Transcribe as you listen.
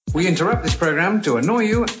We interrupt this program to annoy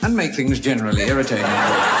you and make things generally irritating.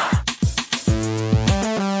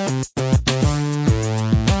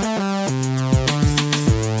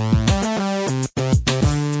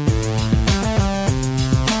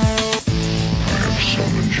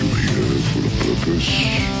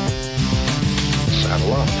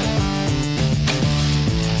 Saddle up.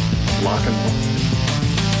 Lock and load.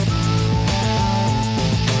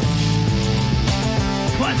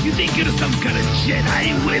 What, you think you're some kind of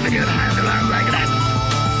Jedi waving your hand around like that?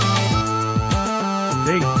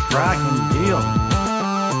 Big fracking deal.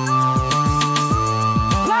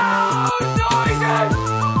 Loud noises!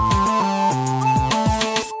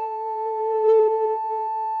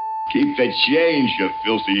 Keep the change, you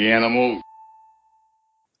filthy animal.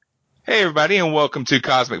 Hey everybody, and welcome to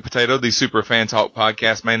Cosmic Potato, the Super Fan Talk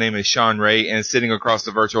podcast. My name is Sean Ray, and sitting across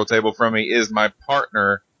the virtual table from me is my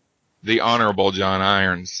partner, the Honorable John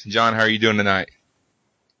Irons. John, how are you doing tonight?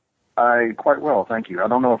 Quite well, thank you. I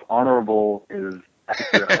don't know if honorable is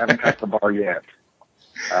accurate. I haven't passed the bar yet.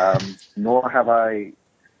 Nor have I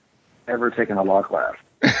ever taken a law class.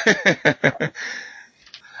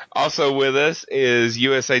 Also with us is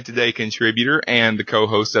USA Today contributor and the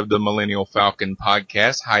co-host of the Millennial Falcon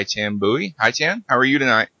podcast, Hai Chan Bui. Hai Chan, how are you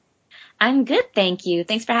tonight? I'm good, thank you.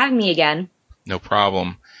 Thanks for having me again. No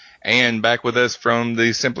problem. And back with us from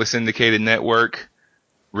the Simply Syndicated Network,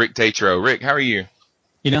 Rick Tatro. Rick, how are you?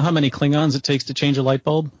 You know how many Klingons it takes to change a light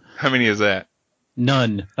bulb? How many is that?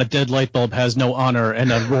 None. A dead light bulb has no honor,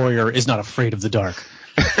 and a warrior is not afraid of the dark.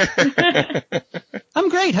 I'm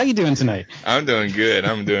great. How you doing tonight? I'm doing good.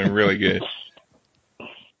 I'm doing really good.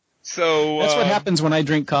 So that's what happens when I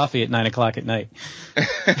drink coffee at 9 o'clock at night.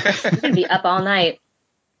 You're gonna be up all night.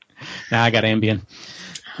 Nah, I got Ambien.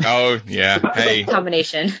 Oh yeah, hey.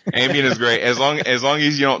 Combination. Ambien is great as long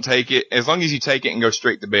as you don't take it. As long as you take it and go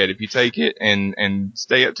straight to bed. If you take it and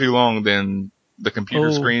stay up too long, then the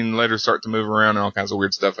computer screen letters start to move around and all kinds of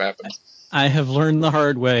weird stuff happens. I have learned the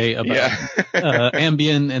hard way about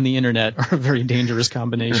Ambien and the internet are a very dangerous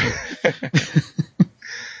combination.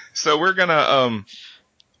 So we're gonna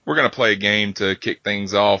play a game to kick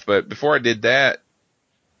things off, but before I did that,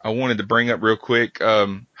 I wanted to bring up real quick.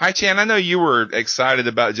 Hai Chan, I know you were excited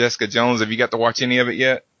about Jessica Jones. Have you got to watch any of it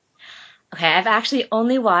yet? Okay, I've actually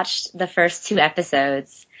only watched the first 2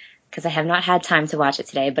 episodes because I have not had time to watch it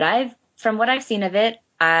today. But from what I've seen of it,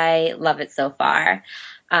 I love it so far.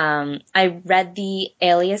 I read the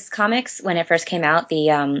Alias comics when it first came out.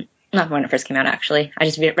 Not when it first came out, actually. I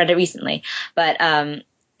just read it recently. But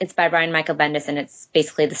it's by Brian Michael Bendis, and it's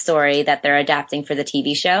basically the story that they're adapting for the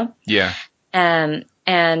TV show. Yeah.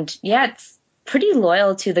 And yeah, it's pretty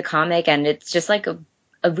loyal to the comic, and it's just like a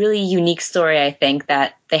really unique story, I think,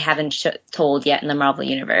 that they haven't told yet in the Marvel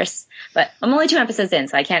Universe. But I'm only 2 episodes in,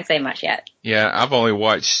 so I can't say much yet. Yeah, I've only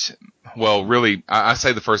watched, well, really, I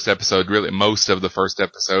say the first episode, really most of the first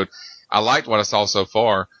episode. I liked what I saw so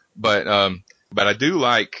far, but I do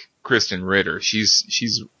like Kristen Ritter.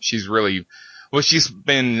 She's really, well, she's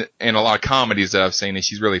been in a lot of comedies that I've seen, and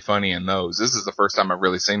she's really funny in those. This is the first time I've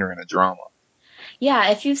really seen her in a drama.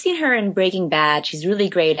 Yeah, if you've seen her in Breaking Bad, she's really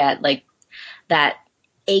great at, like, that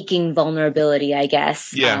aching vulnerability, I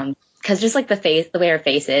guess. Yeah. Because just like the way her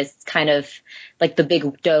face is, it's kind of like the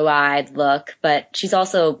big doe-eyed look. But she's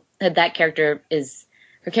also, her character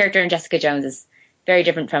in Jessica Jones is very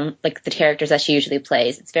different from like the characters that she usually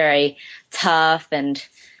plays. It's very tough and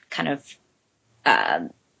kind of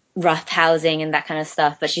rough housing and that kind of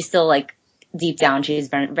stuff. But she's still like deep down, she's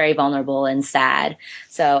very, very vulnerable and sad.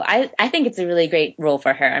 So I think it's a really great role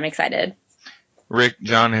for her. I'm excited. Rick,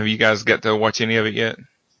 John, have you guys got to watch any of it yet?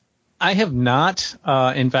 I have not.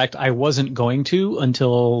 In fact, I wasn't going to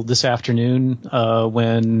until this afternoon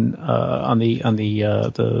when on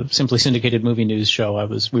the Simply Syndicated Movie News show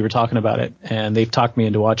we were talking about it, and they've talked me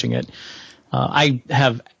into watching it. I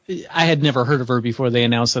had never heard of her before they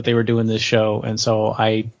announced that they were doing this show, and so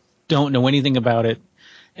I don't know anything about it.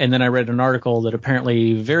 And then I read an article that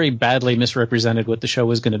apparently very badly misrepresented what the show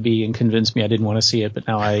was going to be and convinced me I didn't want to see it, but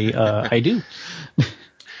now I do.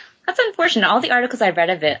 That's unfortunate. All the articles I've read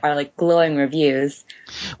of it are like glowing reviews.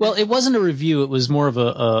 Well, it wasn't a review. It was more of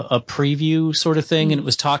a preview sort of thing. And it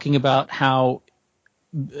was talking about how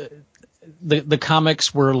the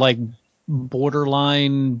comics were like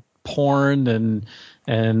borderline porn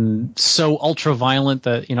and so ultra violent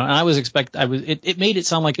that, you know, and it made it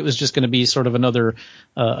sound like it was just going to be sort of another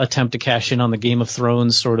attempt to cash in on the Game of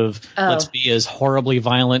Thrones sort of let's be as horribly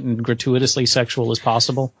violent and gratuitously sexual as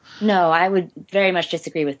possible. No, I would very much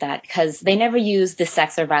disagree with that because they never use the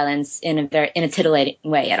sex or violence in a titillating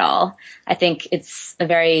way at all. I think it's a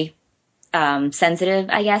very sensitive,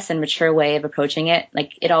 I guess, and mature way of approaching it.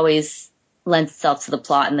 Like, it always lends itself to the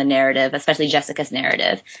plot and the narrative, especially Jessica's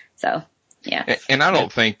narrative. So, yeah. And I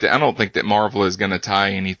don't think that Marvel is going to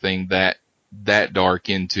tie anything that dark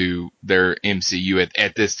into their MCU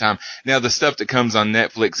at this time. Now, the stuff that comes on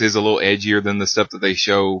Netflix is a little edgier than the stuff that they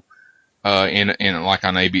show in like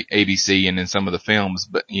on ABC and in some of the films,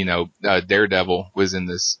 but Daredevil was in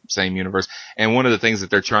this same universe. And one of the things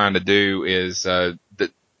that they're trying to do is that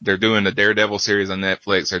they're doing the Daredevil series on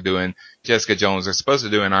Netflix. They're doing Jessica Jones. They're supposed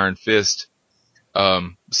to do an Iron Fist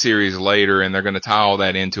series later, and they're going to tie all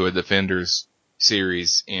that into a Defenders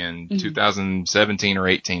series in 2017 or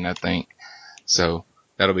 18, I think. So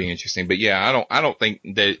that'll be interesting. But yeah, I don't think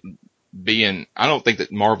that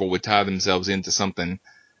Marvel would tie themselves into something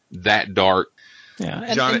that dark.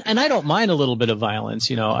 Yeah, and I don't mind a little bit of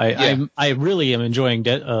violence. I really am enjoying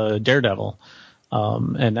Daredevil,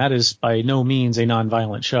 and that is by no means a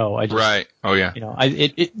non-violent show. Right. Oh yeah.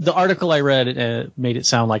 The article I read made it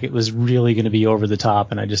sound like it was really going to be over the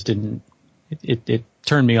top, and I just didn't. It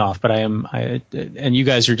turned me off. But and you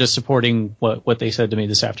guys are just supporting what they said to me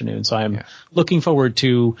this afternoon. So I'm looking forward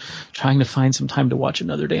to trying to find some time to watch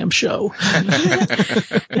another damn show.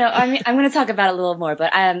 No, I'm going to talk about it a little more,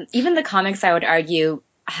 but even the comics, I would argue,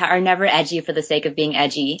 are never edgy for the sake of being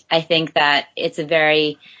edgy. I think that it's a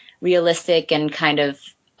very realistic and kind of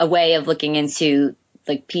a way of looking into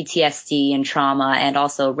like PTSD and trauma and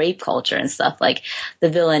also rape culture and stuff. Like, the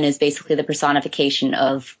villain is basically the personification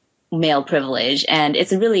of male privilege, and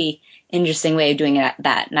it's a really interesting way of doing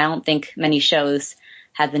that. And I don't think many shows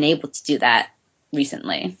have been able to do that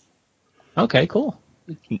recently. Okay, cool.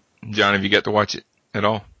 John, have you got to watch it at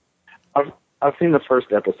all? I've seen the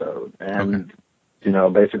first episode, and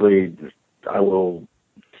basically, I will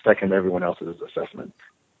second everyone else's assessment.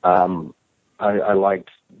 I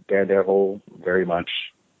liked Daredevil very much,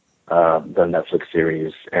 the Netflix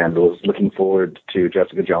series, and was looking forward to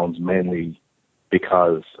Jessica Jones mainly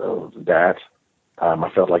because of that. I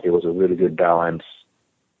felt like it was a really good balance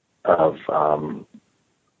of,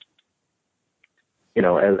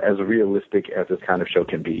 as realistic as this kind of show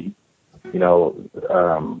can be, the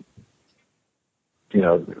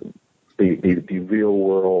real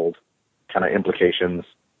world kind of implications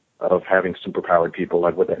of having superpowered people,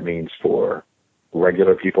 like what that means for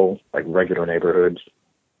regular people, like regular neighborhoods.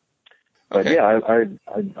 But yeah, I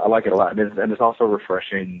like it a lot. And it's also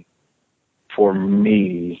refreshing for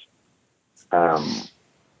me, as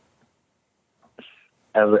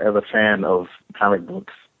a fan of comic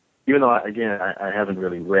books, even though I haven't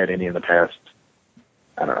really read any in the past,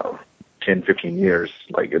 10, 15 years,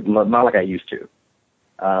 not like I used to.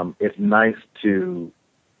 It's nice to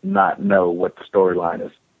not know what the storyline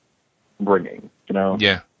is bringing,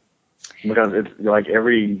 Yeah. Because it's like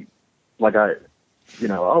Iron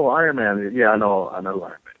Man, yeah, I know Iron Man.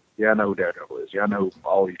 Yeah, I know who Daredevil is. Yeah, I know who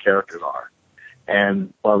all these characters are.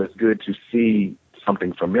 And while it's good to see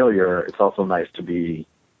something familiar, it's also nice to be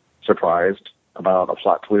surprised about a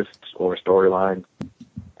plot twist or a storyline.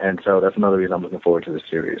 And so that's another reason I'm looking forward to this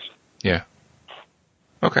series. Yeah.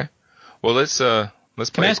 Okay. Well, let's Can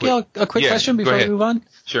I ask y'all a quick question before we move on?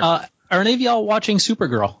 Sure. Are any of y'all watching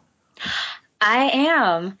Supergirl? I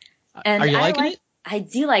am. And are you liking it? I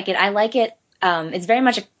do like it. I like it. It's very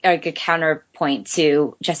much a counterpoint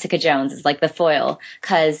to Jessica Jones. It's like the foil,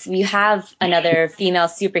 because you have another female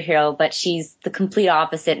superhero, but she's the complete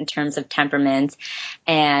opposite in terms of temperament,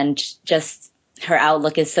 and just her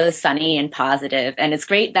outlook is so sunny and positive. And it's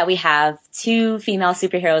great that we have two female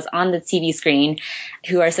superheroes on the TV screen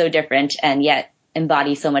who are so different and yet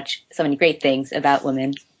embody so many great things about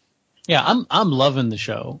women. Yeah, I'm loving the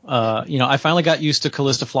show. I finally got used to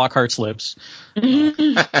Callista Flockhart's lips.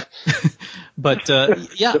 But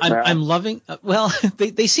I'm loving. Well,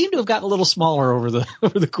 they seem to have gotten a little smaller over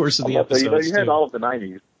the course of the episodes. You had all of the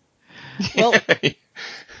 90s. Well,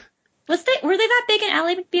 were they that big in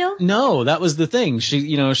Ally McBeal? No, that was the thing.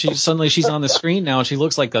 She's on the screen now, and she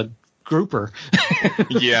looks like a grouper.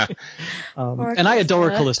 Yeah. And I adore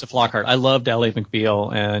Callista Flockhart. I loved Ally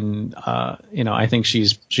McBeal, and I think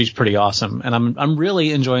she's pretty awesome, and I'm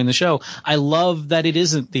really enjoying the show. I love that it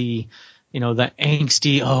isn't the the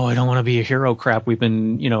angsty, I don't want to be a hero crap we've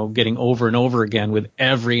been getting over and over again with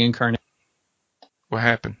every incarnation. What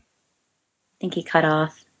happened? I think he cut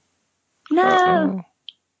off. No. Let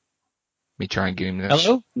me try and get him this.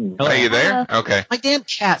 Hello? Are you there? Okay. My damn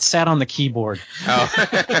cat sat on the keyboard.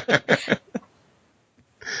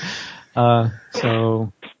 Oh.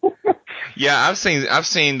 So. Yeah, I've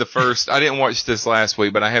seen the first. I didn't watch this last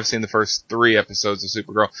week, but I have seen the first 3 episodes of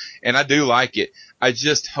Supergirl, and I do like it. I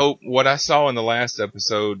just hope what I saw in the last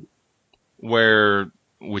episode, where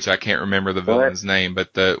which I can't remember the villain's name,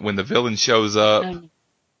 but when the villain shows up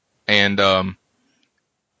and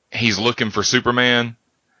he's looking for Superman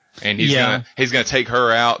and he's gonna take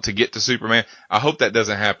her out to get to Superman. I hope that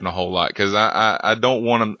doesn't happen a whole lot because I don't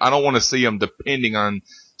want to see him depending on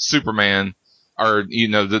Superman or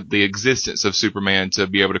the existence of Superman to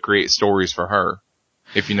be able to create stories for her.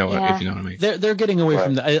 If you know what I mean. They're getting away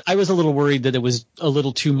from that. I was a little worried that it was a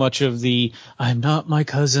little too much of the I'm not my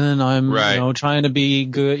cousin, I'm trying to be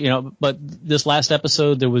good, but this last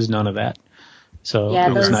episode there was none of that. So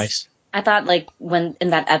it was nice. I thought when in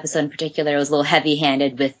that episode in particular it was a little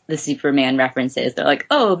heavy-handed with the Superman references. They're like,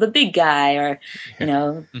 "Oh, the big guy," or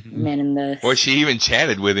man in the. Well, she even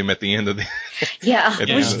chatted with him at the end of the. At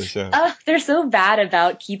the end of the show. They're so bad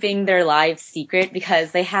about keeping their lives secret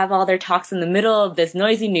because they have all their talks in the middle of this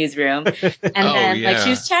noisy newsroom, and then she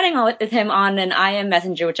was chatting with him on an IM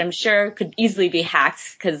Messenger, which I'm sure could easily be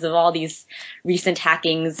hacked because of all these recent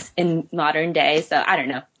hackings in modern day. So I don't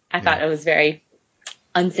know. I thought it was very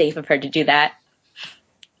unsafe of her to do that.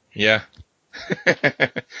 Yeah.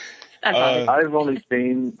 I've only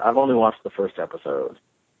watched the first episode,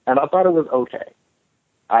 and I thought it was okay.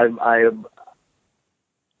 I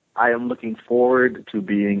am looking forward to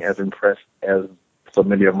being as impressed as so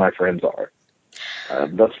many of my friends are.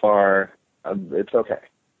 Thus far, it's okay.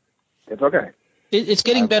 It's okay. It's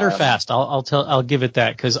getting better fast. I'll give it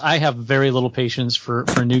that because I have very little patience for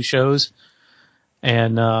new shows,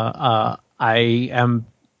 and I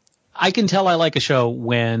can tell I like a show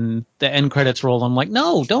when the end credits roll. I'm like,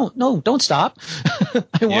 no, don't stop.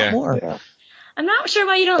 I want more. Yeah. I'm not sure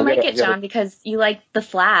why you don't like it, John, because you like The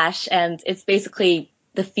Flash, and it's basically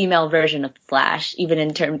the female version of The Flash, even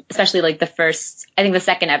in terms, especially the first. I think the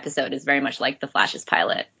second episode is very much like The Flash's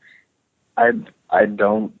pilot. I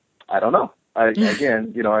don't know. I got a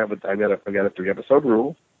 3-episode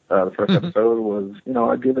rule. The first episode was,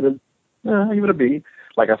 I give it a B.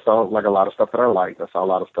 I saw a lot of stuff that I liked. I saw a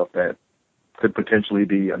lot of stuff that could potentially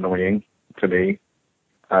be annoying to me.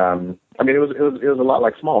 It was a lot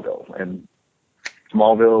like Smallville, and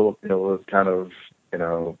Smallville, was kind of,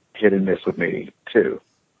 hit and miss with me too.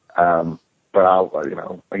 But I've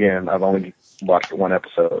only watched one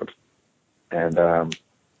episode, and I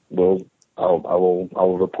will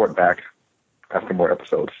report back after more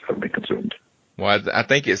episodes have been consumed. Well, I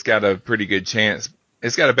think it's got a pretty good chance.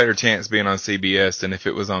 It's got a better chance being on CBS than if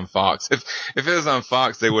it was on Fox. If it was on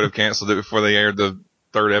Fox, they would have canceled it before they aired the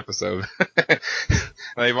third episode.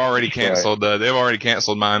 They've already canceled. They've already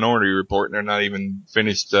canceled Minority Report, and they're not even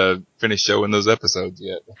finished showing those episodes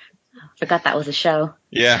yet. Forgot that was a show.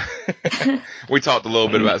 Yeah, we talked a little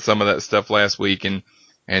bit about some of that stuff last week,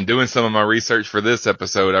 and doing some of my research for this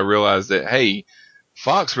episode, I realized that hey,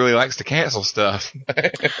 Fox really likes to cancel stuff,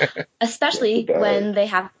 especially when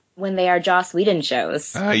they are Joss Whedon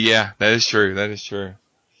shows. Yeah, that is true. That is true.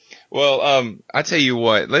 Well, I tell you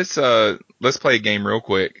what, let's play a game real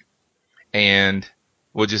quick, and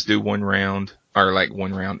we'll just do one round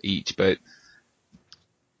each. But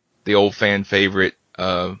the old fan favorite,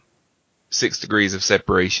 6 Degrees of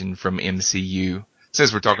Separation from MCU.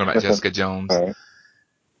 Since we're talking about Jessica Jones,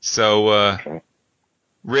 so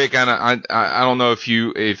Rick, I don't know if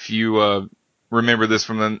you remember this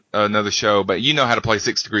from another show, but you know how to play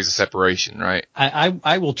 6 Degrees of Separation, right?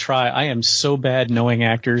 I will try. I am so bad knowing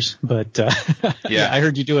actors, but I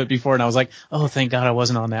heard you do it before, and I was like, oh, thank God I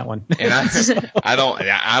wasn't on that one. And I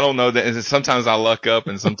don't know that. Sometimes I luck up,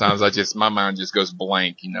 and sometimes my mind just goes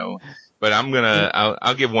blank, But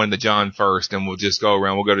I'll give one to John first, and we'll just go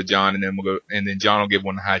around. We'll go to John, and then John will give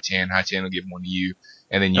one to Hai Chan. Hai Chan will give one to you,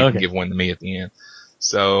 and then you can give one to me at the end.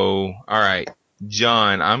 So, all right,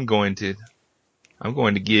 John, I'm going to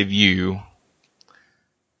give you,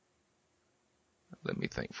 let me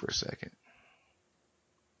think for a second.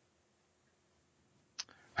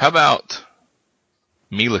 How about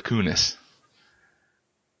Mila Kunis?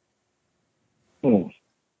 Mila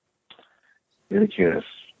Kunis.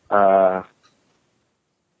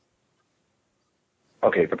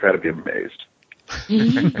 Okay, prepare to be amazed.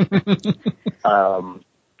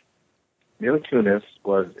 Mila Kunis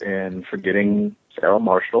was in Forgetting Sarah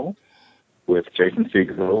Marshall with Jason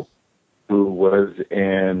Segel, who was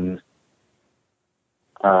in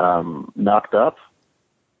Knocked Up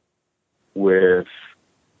with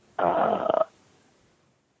the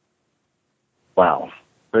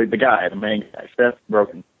main guy, Seth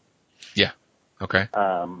Rogen. Yeah. Okay.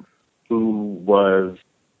 Who was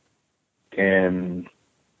in?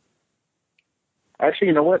 Actually,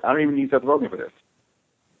 you know what? I don't even need Seth Rogen for this.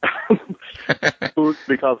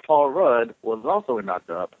 Because Paul Rudd was also in Knocked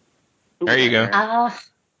Up. There you go.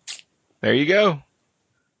 There you go.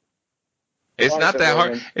 It's not that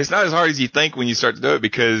hard. It's not as hard as you think when you start to do it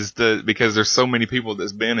because there's so many people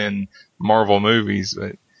that's been in Marvel movies.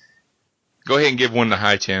 But go ahead and give one to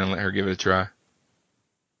High Chan and let her give it a try.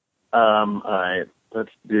 All right.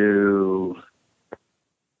 Let's do.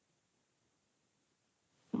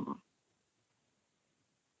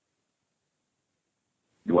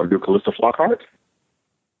 You want to do Calista Flockhart?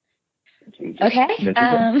 Okay.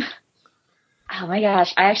 Oh my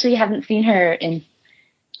gosh, I actually haven't seen her in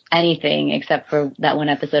anything except for that one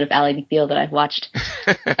episode of Ally McBeal that I've watched.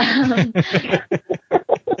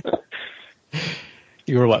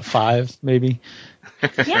 You were what, 5 maybe?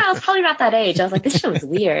 Yeah, I was probably about that age. I was like, this show is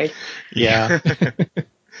weird. Yeah.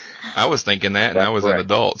 I was thinking that, and I was an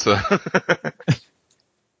adult. So.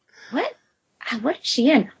 What is she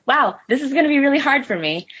in? Wow, this is going to be really hard for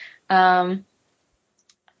me. I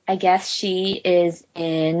guess she's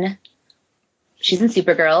in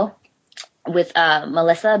Supergirl with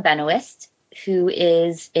Melissa Benoist, who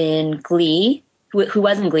is in Glee, who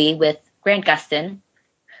was in Glee with Grant Gustin.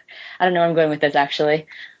 I don't know where I'm going with this, actually.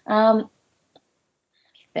 I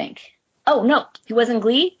think. Oh, no, he was in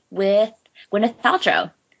Glee with Gwyneth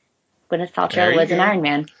Paltrow. Gwyneth Paltrow was in Iron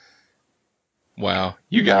Man. Wow,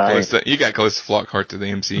 you got close to Flockhart to the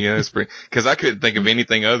MCU. Because I couldn't think of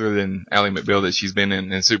anything other than Ally McBeal that she's been in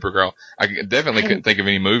Supergirl. I definitely couldn't think of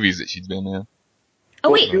any movies that she's been in. Oh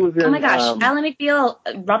wait! Oh my gosh, Ally McBeal,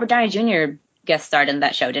 Robert Downey Jr. guest starred in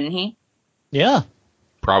that show, didn't he? Yeah,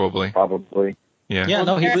 probably. Yeah. Yeah,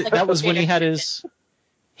 no, that was when he had his.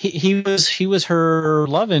 He was her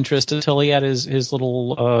love interest until he had his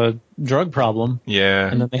little drug problem. Yeah,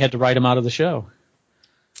 and then they had to write him out of the show.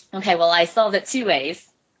 Okay, well, I solved it 2 ways.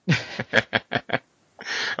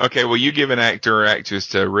 Okay, well, you give an actor or actress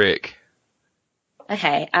to Rick.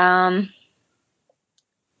 Okay,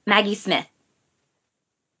 Maggie Smith.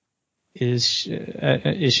 Is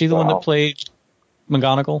she the one that played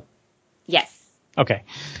McGonagall? Yes. Okay.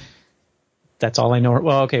 That's all I know.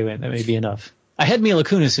 Well, okay, wait, that may be enough. I had Mila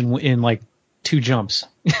Kunis in like 2 jumps.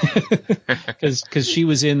 Because she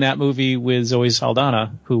was in that movie with Zoe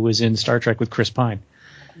Saldana, who was in Star Trek with Chris Pine.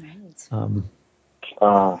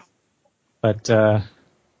 But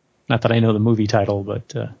not that I know the movie title,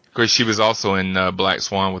 but of course she was also in Black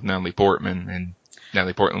Swan with Natalie Portman, and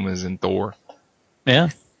Natalie Portman was in Thor. Yeah.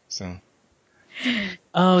 So.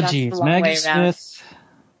 Oh, geez, Maggie Smith.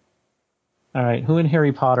 All right, who in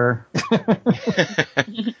Harry Potter?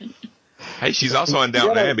 Hey, she's also in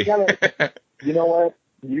Downton Abbey. You know what?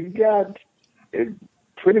 You got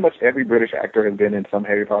pretty much every British actor has been in some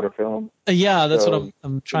Harry Potter film. Yeah, that's what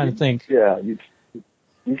I'm trying to think. Yeah, you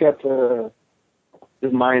got to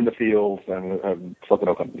just mind the fields and something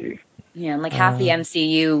will come to you. Yeah, and like half the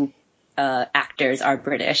MCU actors are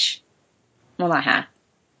British. Well, not half.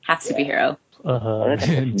 Half superhero.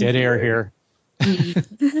 Dead air here. No,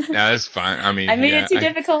 that's fine. I mean, I made it too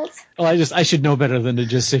difficult. Well, I should know better than to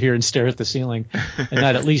just sit here and stare at the ceiling, and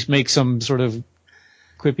not at least make some sort of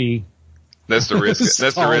quippy. That's the risk.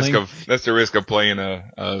 That's the risk of playing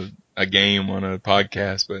a game on a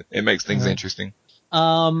podcast, but it makes things interesting.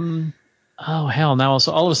 Oh hell! Now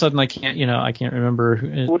all of a sudden I can't remember.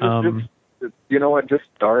 You know what? Just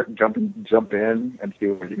jump in, and see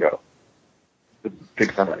where you go. Just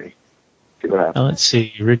pick somebody. See what happens. Let's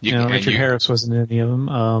see. Richard Harris wasn't in any of them.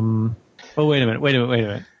 Oh, wait a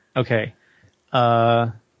minute. Okay.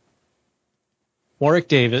 Warwick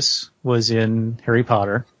Davis was in Harry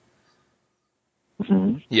Potter.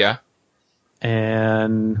 Mm-hmm. Yeah.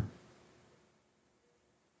 And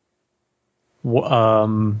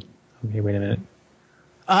okay, wait a minute.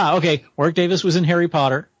 Okay. Warwick Davis was in Harry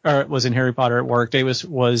Potter. Warwick Davis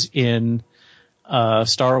was in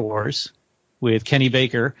Star Wars with Kenny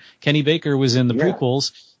Baker. Kenny Baker was in the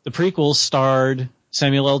prequels. The prequels starred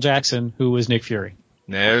Samuel L. Jackson, who was Nick Fury.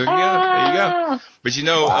 There you go.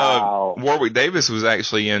 But Warwick Davis was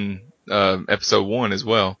actually in episode 1 as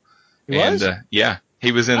well. He was? Yeah,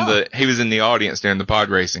 he was in the audience during the pod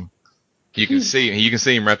racing. You can see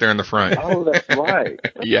him right there in the front. Oh, that's right.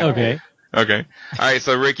 Yeah. Okay. All right,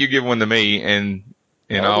 so Rick, you give one to me, and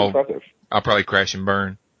I'll probably crash and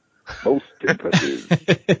burn. Most impressive.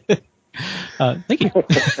 Thank you.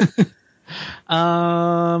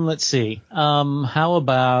 Let's see. How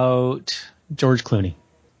about George Clooney?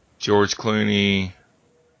 George Clooney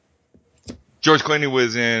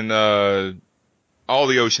was in all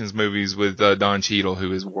the Ocean's movies with Don Cheadle,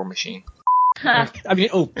 who is War Machine.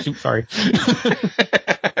 Sorry.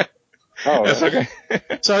 Oh, that's okay.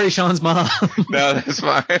 Sorry, Sean's mom. No, that's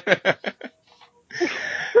fine.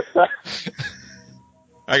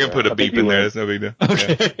 I can put a beep in there. That's no big deal.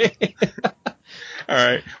 Okay. Yeah.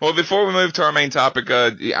 right. Well, before we move to our main topic,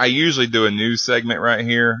 I usually do a news segment right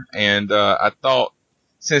here, and I thought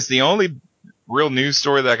since the only real news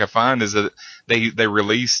story that I could find is that they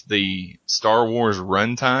released the Star Wars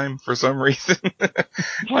runtime for some reason.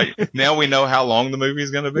 Like now we know how long the movie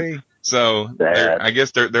is going to be. So I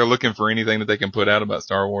guess they're looking for anything that they can put out about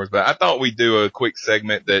Star Wars. But I thought we'd do a quick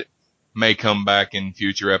segment that may come back in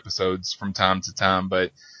future episodes from time to time.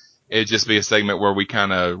 But it'd just be a segment where we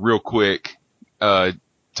kind of real quick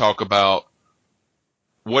talk about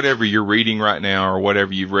whatever you're reading right now or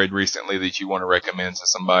whatever you've read recently that you want to recommend to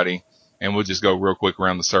somebody. And we'll just go real quick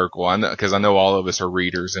around the circle. Because I know all of us are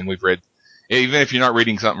readers, and we've read, even if you're not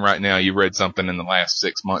reading something right now, you've read something in the last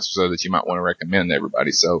 6 months or so that you might want to recommend to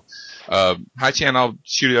everybody. So, Hai-Chan, I'll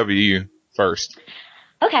shoot it over to you first.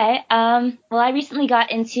 Okay. Well, I recently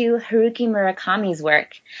got into Haruki Murakami's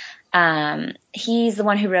work. He's the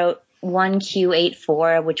one who wrote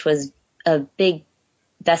 1Q84, which was a big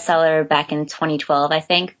bestseller back in 2012, I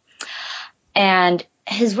think. And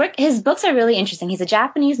his books are really interesting. He's a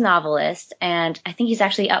Japanese novelist, and I think he's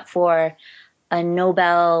actually up for a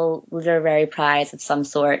Nobel Literary Prize of some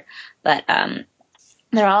sort. But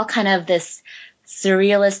they're all kind of this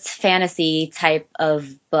surrealist fantasy type of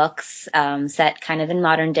books, set kind of in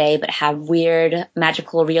modern day, but have weird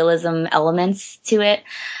magical realism elements to it.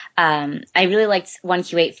 I really liked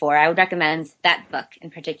 1Q84. I would recommend that book in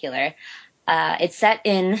particular. It's set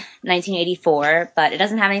in 1984, but it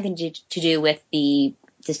doesn't have anything to do with the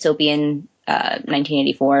dystopian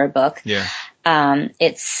 1984 book. Yeah.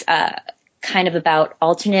 It's kind of about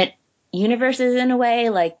alternate universes in a way.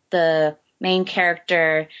 Like the main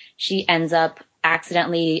character, she ends up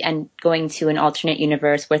accidentally and going to an alternate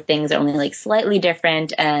universe where things are only like slightly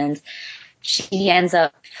different, and she ends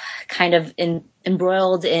up kind of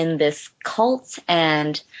embroiled in this cult,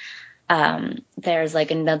 and there's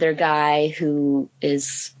like another guy who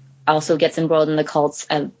also gets embroiled in the cults,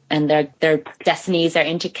 and their destinies are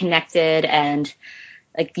interconnected, and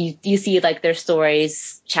like you see like their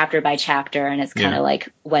stories chapter by chapter, and it's kind of like,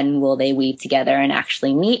 when will they weave together and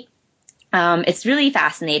actually meet? It's really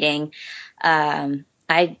fascinating.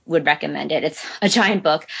 I would recommend it. It's a giant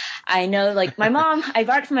book. I know, like I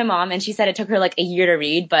bought it from my mom, and she said it took her like a year to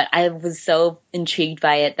read, but I was so intrigued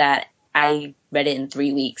by it that I read it in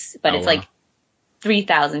 3 weeks. But it's like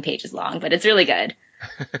 3,000 pages long, but it's really good.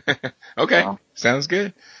 Okay. Sounds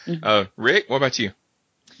good. Rick, what about you?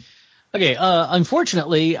 Okay.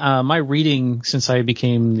 Unfortunately, my reading, since I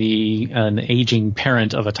became an aging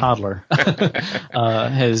parent of a toddler,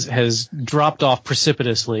 has dropped off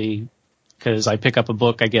precipitously, because I pick up a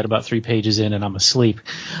book, I get about 3 pages in, and I'm asleep.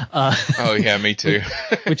 Oh yeah, me too.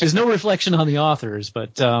 Which is no reflection on the authors,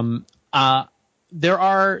 but there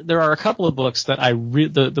are a couple of books that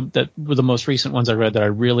that were the most recent ones I read that I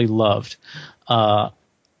really loved.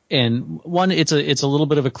 And one, it's a little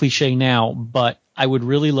bit of a cliche now, but I would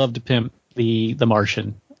really love to pimp the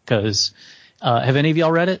Martian, because have any of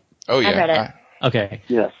y'all read it? Oh yeah, I read it. Okay.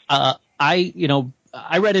 Yes.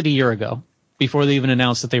 I read it a year ago, before they even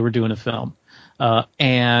announced that they were doing a film.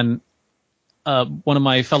 And one of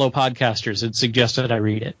my fellow podcasters had suggested I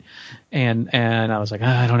read it. And I was like,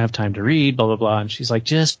 I don't have time to read, blah, blah, blah. And she's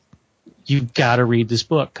like, you've got to read this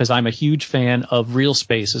book, because I'm a huge fan of real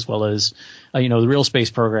space, as well as, the real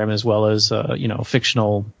space program, as well as,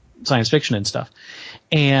 fictional science fiction and stuff.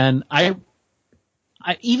 And I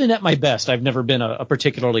even at my best, I've never been a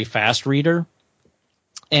particularly fast reader.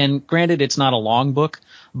 And granted, it's not a long book,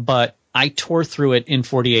 but I tore through it in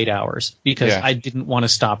 48 hours because I didn't want to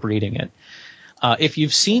stop reading it. If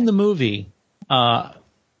you've seen the movie,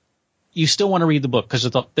 you still want to read the book, because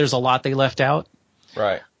there's a lot they left out.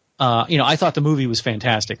 Right. I thought the movie was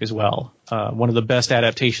fantastic as well. One of the best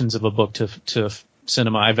adaptations of a book to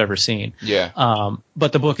cinema I've ever seen. Yeah.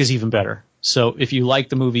 But the book is even better. So if you like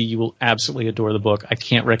the movie, you will absolutely adore the book. I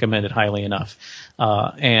can't recommend it highly enough.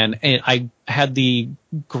 And I had the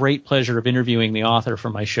great pleasure of interviewing the author for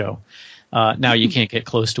my show. Now you can't get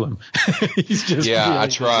close to him. He's just really I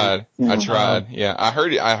tried. Yeah. I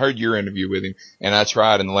heard your interview with him, and I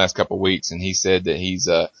tried in the last couple of weeks, and he said that he's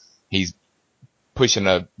pushing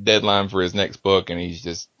a deadline for his next book, and he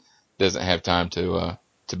just doesn't have time to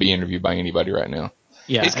be interviewed by anybody right now.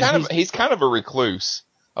 Yeah. He's kind of a recluse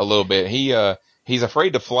a little bit. He's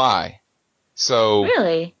afraid to fly. So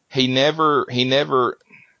Really? he never,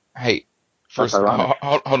 hey, first,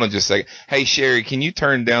 hold on just a second. Hey, Sherry, can you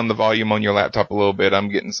turn down the volume on your laptop a little bit? I'm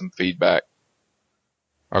getting some feedback.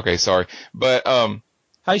 Okay, sorry. But,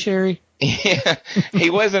 hi, Sherry. Yeah, he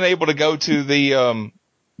wasn't able to go to the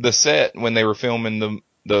set when they were filming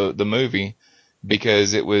the movie,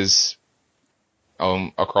 because it was,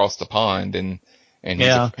 across the pond, and and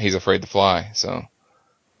he's afraid to fly, so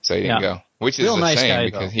he didn't go, which is real a nice shame guy,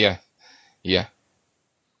 because though. yeah.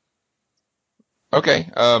 Okay,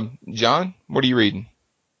 John, what are you reading?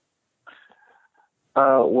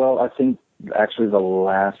 Well, I think actually the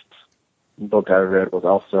last book I read was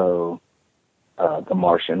also The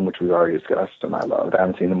Martian, which we already discussed, and I loved. I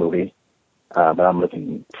haven't seen the movie, but I'm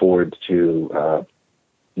looking forward to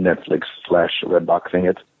Netflix/Redboxing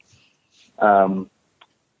it.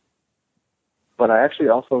 But I actually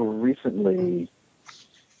also recently,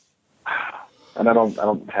 and I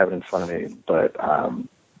don't have it in front of me, but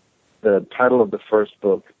the title of the first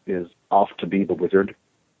book is Off to Be the Wizard.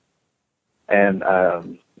 And I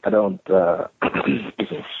don't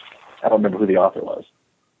remember who the author was.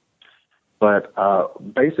 But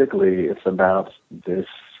basically it's about this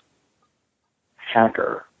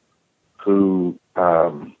hacker who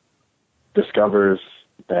discovers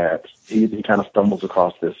that he kind of stumbles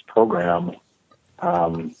across this program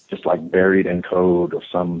just like buried in code of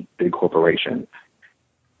some big corporation.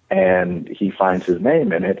 And he finds his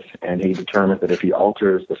name in it, and he determines that if he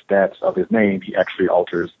alters the stats of his name, he actually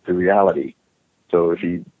alters the reality. So if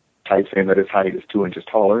he types in that his height is 2 inches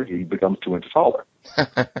taller, he becomes 2 inches taller.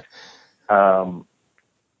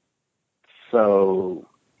 So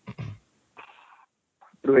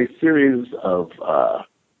through a series of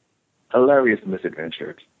hilarious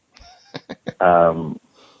misadventures,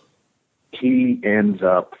 he ends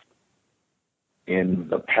up in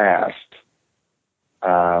the past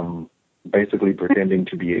basically pretending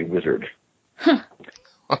to be a wizard.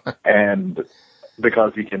 And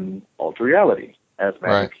because he can alter reality, as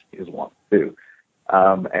magic is wont to do.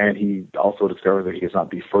 And he also discovers that he is not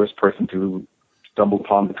the first person to stumble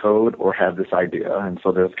upon the code or have this idea. And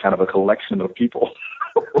so there's kind of a collection of people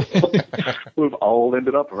who've all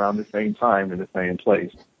ended up around the same time in the same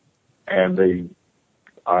place. And they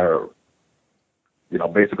are,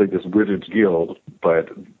 basically this wizards guild, but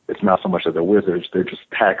it's not so much that they're wizards, they're just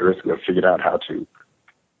hackers who have figured out how to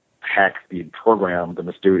hack the program, the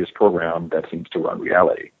mysterious program that seems to run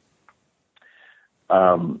reality.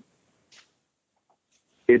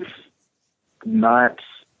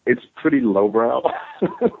 It's pretty lowbrow.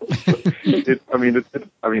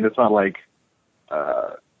 It's not like,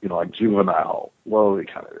 like juvenile. Well, it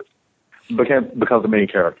kind of is. Because the main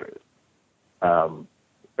character is.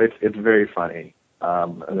 It's very funny.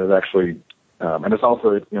 And there's actually, and it's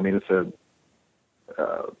also, it's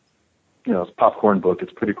a popcorn book.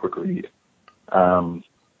 It's a pretty quick read. And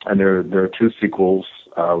there are 2 sequels,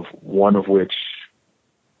 of one of which,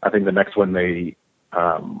 I think the next one they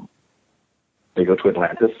go to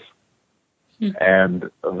Atlantis. And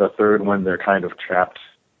the third one, they're kind of trapped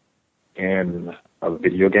in a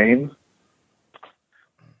video game.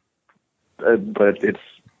 But it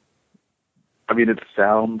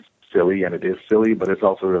sounds silly, and it is silly, but it's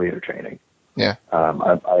also really entertaining. Yeah.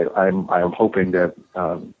 I'm hoping that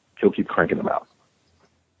he'll keep cranking them out.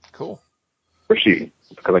 Cool. Or she,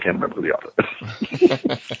 because I can't remember who the author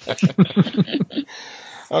is.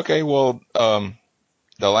 Okay, well,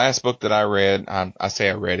 the last book that I read, I say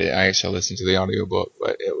I read it, I actually listened to the audiobook,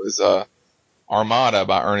 but it was Armada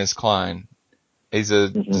by Ernest Cline. He's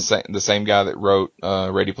the same guy that wrote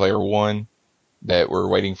Ready Player One, that we're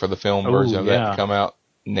waiting for the film version of that to come out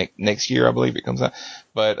next year, I believe it comes out.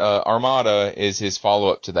 But Armada is his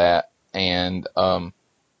follow-up to that, and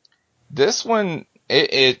this one,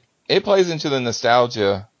 it plays into the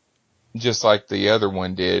nostalgia just like the other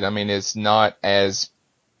one did. I mean, it's not as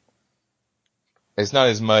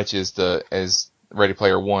much as Ready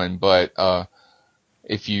Player One, but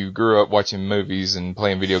if you grew up watching movies and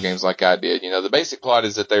playing video games like I did, the basic plot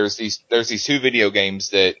is that there's these 2 video games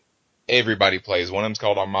that everybody plays. One of them's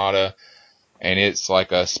called Armada, and it's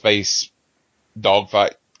like a space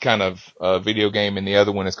dogfight kind of video game, and the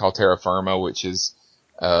other one is called Terra Firma, which is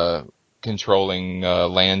controlling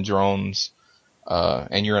land drones,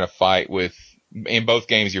 and you're in a fight in both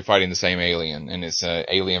games you're fighting the same alien, and it's an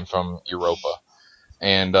alien from Europa.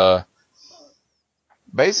 And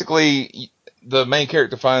basically the main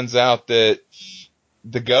character finds out that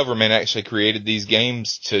the government actually created these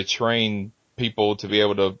games to train people to be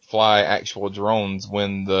able to fly actual drones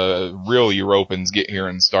when the real Europans get here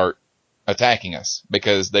and start attacking us,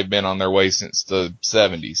 because they've been on their way since the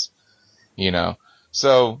 70s,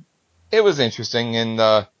 So it was interesting, and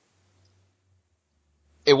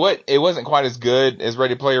it wasn't quite as good as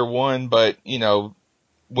Ready Player One, but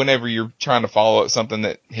whenever you're trying to follow up something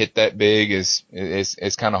that hit that big,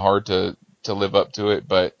 it's kind of hard to live up to it.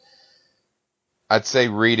 But I'd say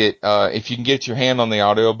read it. If you can get your hand on the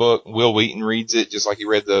audiobook, Will Wheaton reads it just like he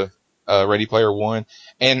read the Ready Player One.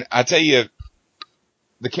 And I tell you,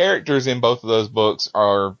 the characters in both of those books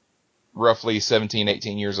are roughly 17,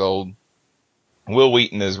 18 years old. Will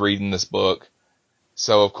Wheaton is reading this book.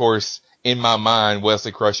 So, of course, in my mind,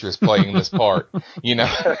 Wesley Crusher is playing this part, you know,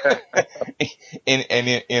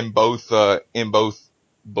 in both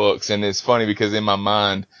books. And it's funny because in my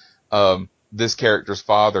mind, this character's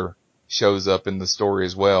father shows up in the story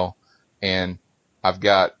as well. And I've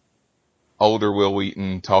got older Will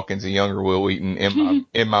Wheaton talking to younger Will Wheaton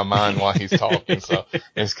in my mind while he's talking. So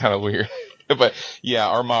it's kind of weird, but yeah,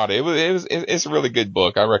 Armada. It's a really good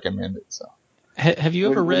book. I recommend it. So have you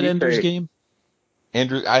ever read Ender's Game?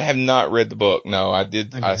 I have not read the book. No, I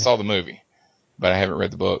did. Okay. I saw the movie, but I haven't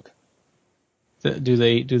read the book. Do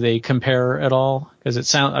they compare at all? Because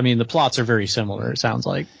the plots are very similar. It sounds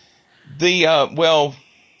like well,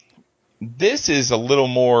 this is a little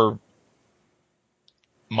more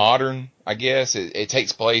modern, I guess. It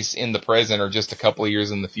takes place in the present or just a couple of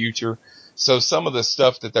years in the future. So some of the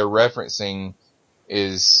stuff that they're referencing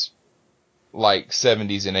is like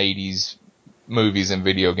 70s and 80s movies and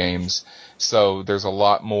video games. So there's a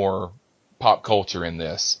lot more pop culture in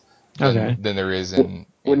this than there is in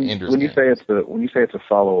Ender's When you Game. say it's a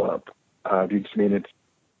follow up, do you just mean it's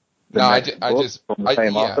from the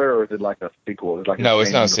same author, or is it like a sequel?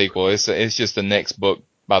 It's not a sequel. It's just the next book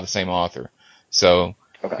by the same author. So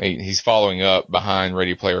he's following up behind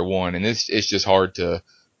Ready Player One, and it's just hard to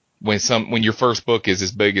when your first book is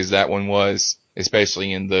as big as that one was,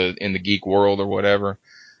 especially in the geek world or whatever,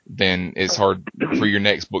 then it's hard for your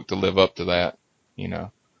next book to live up to that, you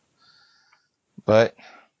know. But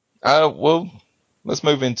let's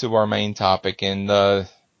move into our main topic, and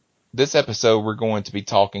this episode we're going to be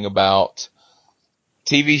talking about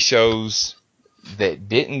TV shows that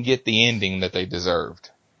didn't get the ending that they deserved,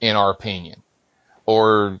 in our opinion,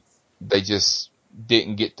 or they just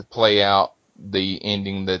didn't get to play out the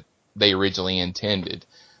ending that they originally intended,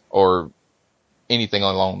 or anything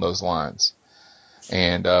along those lines.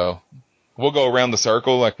 And we'll go around the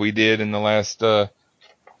circle like we did in the last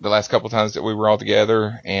couple times that we were all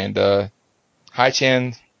together. And Hi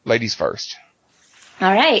Chan, ladies first.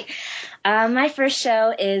 All right. My first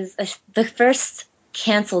show is the first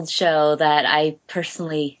canceled show that I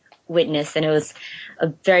personally witnessed, and it was a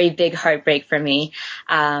very big heartbreak for me.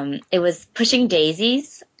 It was Pushing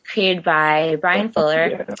Daisies, created by Brian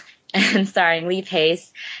Fuller and starring Lee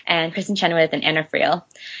Pace and Kristen Chenoweth and Anna Friel.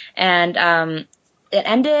 And it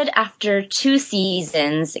ended after 2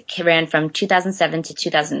 seasons. It ran from 2007 to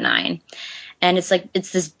 2009. And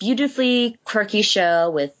it's this beautifully quirky show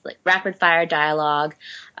with like rapid fire dialogue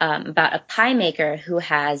about a pie maker who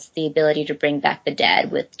has the ability to bring back the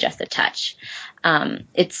dead with just a touch.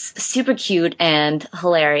 It's super cute and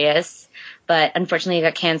hilarious, but unfortunately it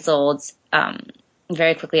got canceled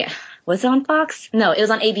very quickly. Was it on Fox? No, it was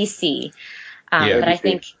on ABC. But I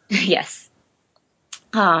think, yes.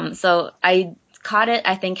 So I caught it,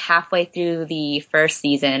 I think, halfway through the first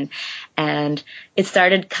season, and it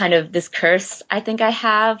started kind of this curse I think I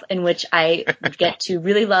have, in which I get to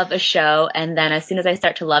really love a show, and then as soon as I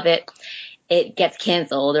start to love it, it gets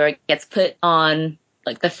canceled or it gets put on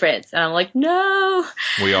like the fritz, and I'm like, no.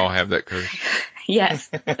 We all have that curse. Yes.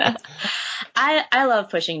 I love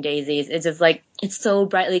Pushing Daisies. It's just like, it's so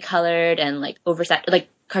brightly colored and like like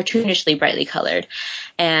cartoonishly brightly colored,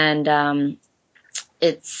 and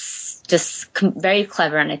it's just very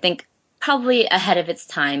clever, and I think probably ahead of its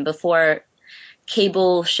time, before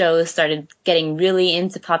cable shows started getting really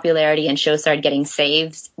into popularity and shows started getting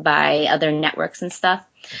saved by other networks and stuff,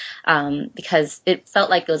 because it felt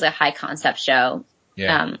like it was a high concept show.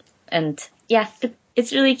 Yeah. And yeah,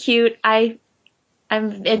 it's really cute. It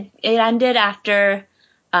ended after,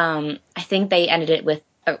 I think they ended it with,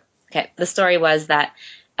 the story was that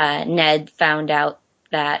Ned found out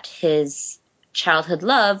that his childhood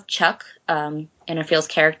love, Chuck, Anna Friel's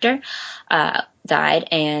character, died,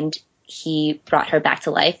 and he brought her back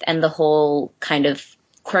to life. And the whole kind of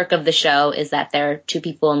quirk of the show is that there are 2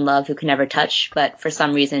 people in love who can never touch, but for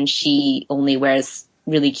some reason she only wears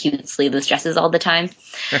really cute sleeveless dresses all the time.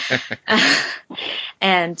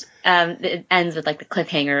 And it ends with like the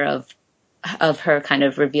cliffhanger of her kind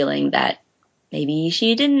of revealing that maybe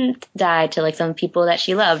she didn't die to like some people that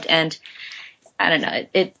she loved. And I don't know,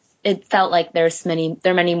 it felt like there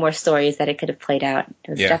are many more stories that it could have played out.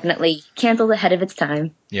 It was definitely canceled ahead of its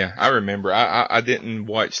time. Yeah, I remember. I didn't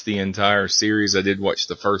watch the entire series. I did watch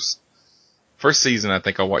the first season. I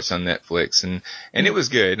think I watched on Netflix, and it was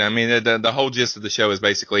good. I mean, the whole gist of the show is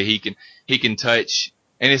basically he can touch,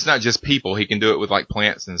 and it's not just people. He can do it with like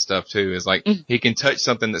plants and stuff too. It's like he can touch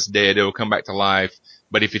something that's dead, it'll come back to life,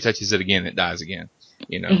 but if he touches it again, it dies again.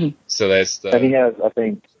 You know. So that's and he has, I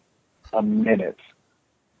think, a minute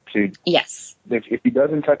Yes. If he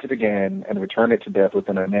doesn't touch it again and return it to death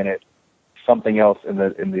within a minute, something else in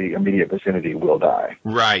the immediate vicinity will die.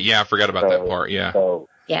 Right. Yeah, I forgot about that part. Yeah. So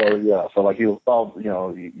like he'll solve,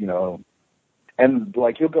 and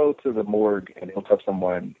like he'll go to the morgue and he'll touch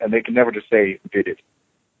someone, and they can never just say did it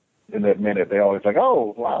in that minute. They always like,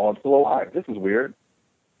 oh wow, I'm still alive. This is weird.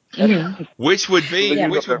 Which would be a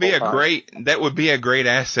great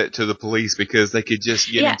asset to the police, because they could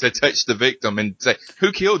just get him to touch the victim and say,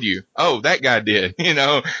 who killed you? Oh, that guy did,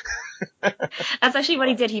 That's actually what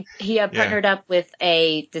he did. He partnered up with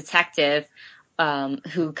a detective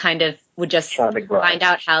who kind of would just find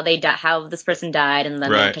out how this person died, and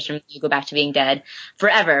then they touch him, you go back to being dead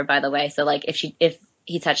forever, by the way. So like if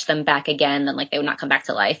he touched them back again, then like they would not come back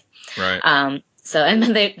to life. Right. So, and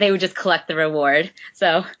then they would just collect the reward.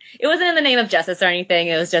 So it wasn't in the name of justice or anything.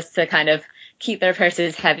 It was just to kind of keep their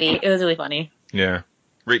purses heavy. It was really funny. Yeah.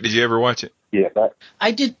 Rick, did you ever watch it? Yeah.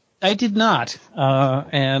 I did not.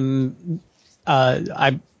 And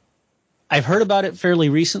I've heard about it fairly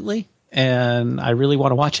recently, and I really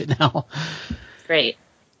want to watch it now. Great.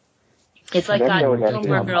 It's like got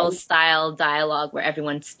Gilmore Girls style dialogue where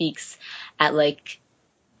everyone speaks at like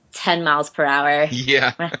 10 miles per hour.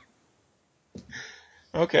 Yeah.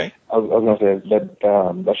 Okay. I was going to say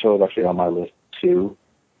that show is actually on my list too,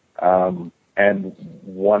 and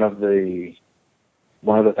one of the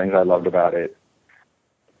things I loved about it,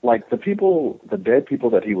 like the dead people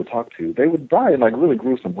that he would talk to, they would die in like really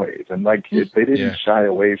gruesome ways, and like they didn't shy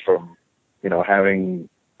away from, having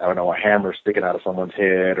a hammer sticking out of someone's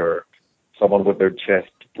head or someone with their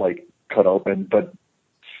chest like cut open, but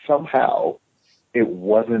somehow it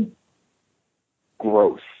wasn't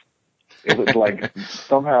gross. It was like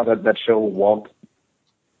somehow that show walked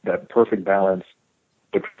that perfect balance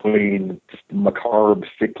between just macabre,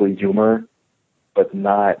 sickly humor, but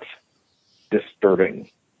not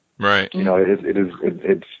disturbing. Right.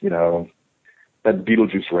 It's that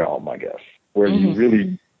Beetlejuice realm, I guess, where you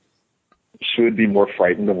really should be more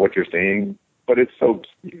frightened of what you're seeing, but it's so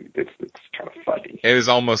cute. It's kind of funny. It was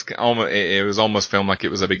almost filmed like it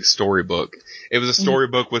was a big storybook. It was a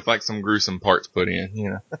storybook with like some gruesome parts put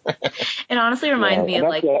in, It honestly reminds me of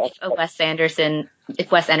like if Wes Anderson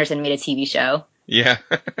made a TV show. Yeah.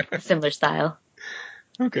 Similar style.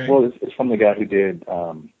 Okay. Well, it's from the guy who did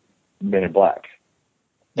Men in Black.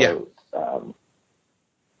 So,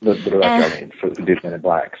 the director, who did Men in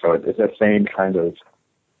Black. So it's that same kind of,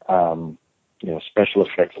 special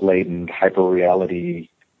effects laden, hyper reality,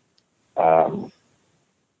 but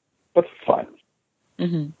fun.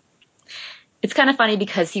 Mm-hmm. It's kind of funny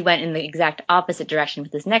because he went in the exact opposite direction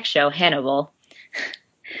with his next show, Hannibal,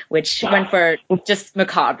 which went for just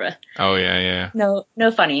macabre. Oh yeah. No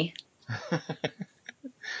funny.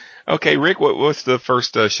 Okay, Rick, what's the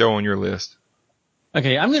first show on your list?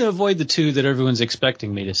 Okay, I'm going to avoid the two that everyone's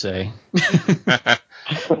expecting me to say.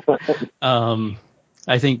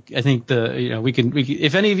 I think we can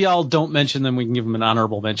if any of y'all don't mention them, we can give them an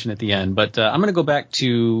honorable mention at the end. But I'm going to go back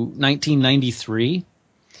to 1993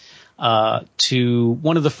 to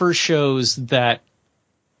one of the first shows that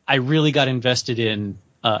I really got invested in,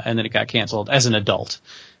 and then it got canceled as an adult.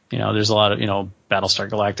 There's a lot of Battlestar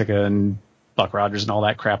Galactica and Buck Rogers and all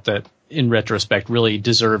that crap that, in retrospect, really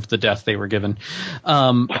deserved the death they were given.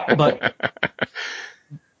 But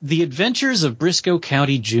The Adventures of Briscoe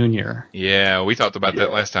County Jr. Yeah, we talked about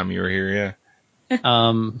that last time you were here, yeah.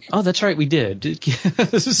 Oh, that's right, we did.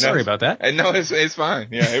 Sorry about that. No, it's fine.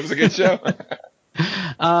 Yeah, it was a good show.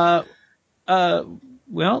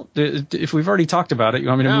 Well, if we've already talked about it, you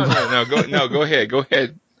want me to move on? Go ahead.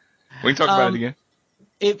 We can talk about it again.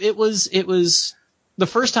 It was the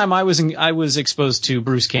first time I was exposed to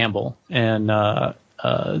Bruce Campbell, and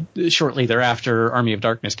shortly thereafter, Army of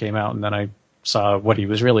Darkness came out, and then I saw what he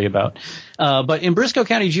was really about. But in Briscoe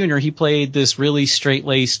County Jr., he played this really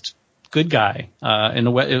straight-laced good guy. It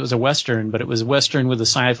was a Western, but it was a Western with a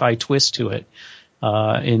sci-fi twist to it,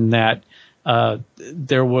 in that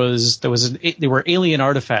there were alien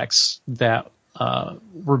artifacts that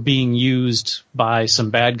were being used by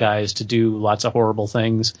some bad guys to do lots of horrible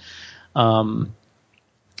things.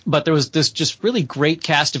 But there was this just really great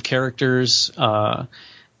cast of characters,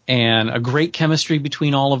 and a great chemistry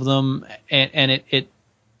between all of them, and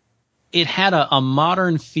it had a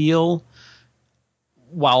modern feel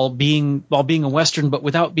while being a Western, but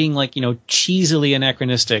without being like cheesily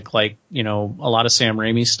anachronistic, like a lot of Sam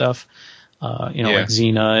Raimi stuff. Like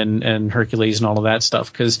Xena and Hercules and all of that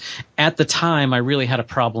stuff. Because at the time, I really had a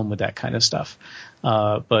problem with that kind of stuff.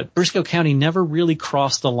 But Briscoe County never really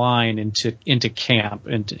crossed the line into camp,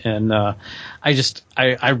 and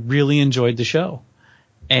I really enjoyed the show.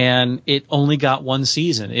 and it only got one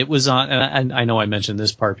season. It was on, and I know I mentioned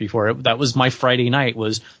this part before. That was my Friday night,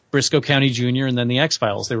 was Briscoe County Jr. and then the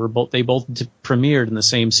X-Files. They both premiered in the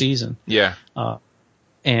same season. Yeah.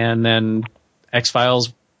 And then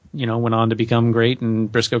X-Files, went on to become great, and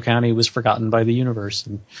Briscoe County was forgotten by the universe.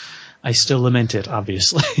 And I still lament it,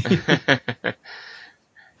 obviously.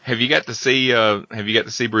 Have you got to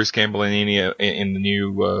see Bruce Campbell in the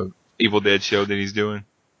new Evil Dead show that he's doing?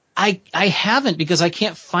 I haven't, because I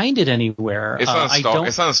can't find it anywhere. It's on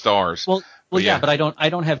It's on Stars. Well, yeah, but I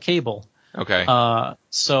don't have cable. Okay.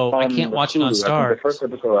 So I can't watch it on Stars. The first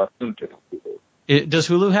episode Does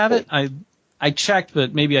Hulu have it? I checked,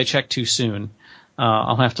 but maybe I checked too soon.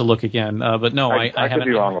 I'll have to look again. But no, I haven't. could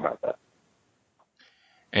be wrong about that.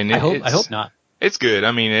 And I hope not. It's good.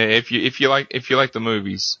 I mean, if you like the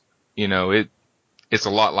movies, it's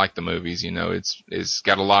a lot like the movies. It's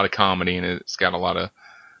got a lot of comedy and it's got a lot of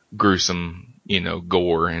gruesome,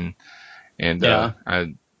 gore and yeah.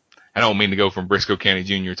 I don't mean to go from Briscoe County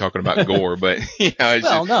Jr. talking about gore, but you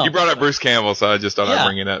brought up Bruce Campbell, so I just thought I'd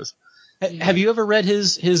bring it up. Have you ever read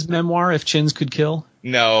his memoir, If Chins Could Kill?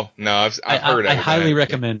 No, I've heard of it. I highly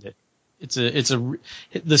recommend it. It's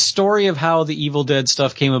the story of how the Evil Dead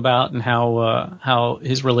stuff came about and how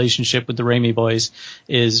his relationship with the Raimi boys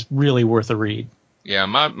is really worth a read. Yeah,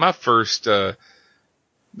 my first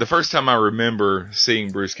the first time I remember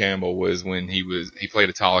seeing Bruce Campbell was when he played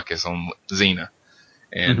Autolycus on Xena,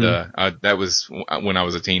 and that was when I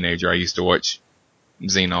was a teenager. I used to watch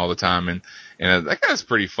Xena all the time, and that guy's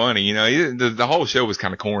pretty funny. The whole show was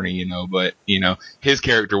kind of corny, but his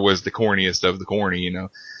character was the corniest of the corny,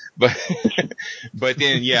 But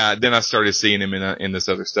then I started seeing him in this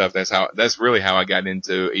other stuff. That's really how I got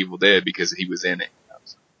into Evil Dead, because he was in it.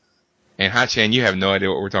 And Hi Chan, you have no idea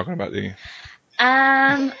what we're talking about, do you?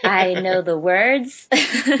 I know the words.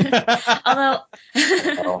 Although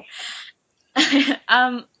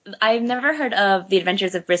I've never heard of The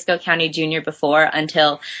Adventures of Briscoe County Jr. before,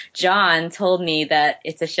 until John told me that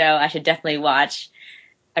it's a show I should definitely watch.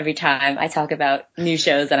 Every time I talk about new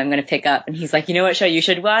shows that I'm going to pick up, and he's like, "You know what show you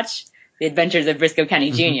should watch? The Adventures of Briscoe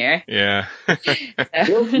County Jr." Yeah.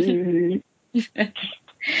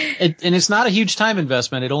 And it's not a huge time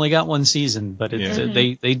investment. It only got one season, but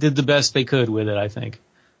they did the best they could with it, I think.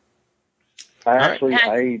 I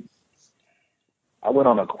went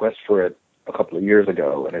on a quest for it a couple of years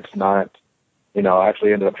ago, and it's not, I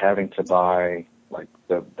actually ended up having to buy like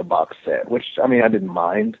the box set, which I didn't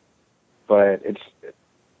mind, but it's,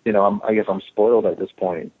 I guess I'm spoiled at this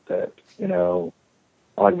point that, I'm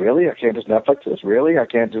like, really? I can't just Netflix this? Really? I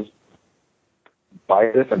can't just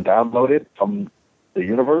buy this and download it from the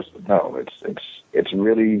universe? No, it's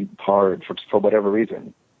really hard for whatever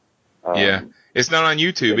reason. Yeah. It's not on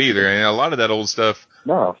YouTube either. And a lot of that old stuff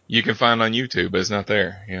you can find on YouTube, but it's not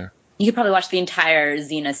there. Yeah. You could probably watch the entire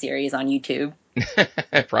Xena series on YouTube.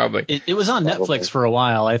 Probably. It was on Netflix for a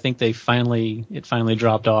while. I think it finally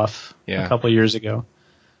dropped off a couple of years ago.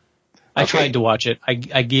 I tried to watch it. I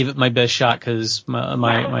gave it my best shot because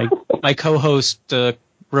my co-host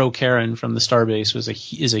Ro Karen from the Starbase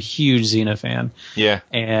is a huge Xena fan. Yeah,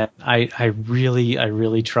 and I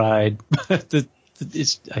really tried. I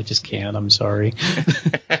just can't. I'm sorry.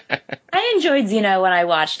 I enjoyed Xena when I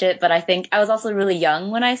watched it, but I think I was also really young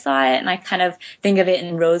when I saw it, and I kind of think of it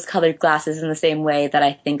in rose-colored glasses in the same way that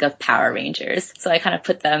I think of Power Rangers. So I kind of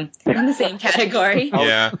put them in the same category.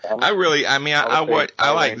 Yeah, I like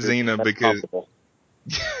Xena because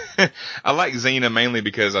I like Xena mainly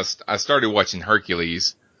because I started watching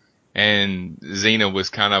Hercules, and Xena was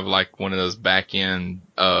kind of like one of those back-end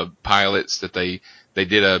pilots that they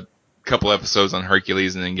did a couple episodes on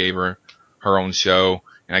Hercules and then gave her own show.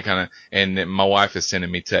 And my wife is sending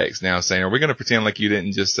me texts now saying, "Are we going to pretend like you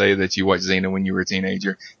didn't just say that you watched Xena when you were a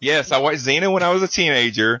teenager?" Yes, I watched Xena when I was a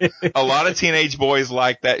teenager. A lot of teenage boys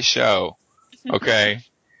like that show. Okay.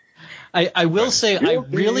 I will say I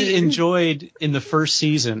really enjoyed in the first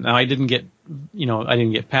season. Now I didn't get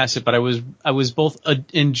past it, but I was both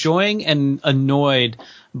enjoying and annoyed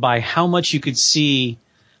by how much you could see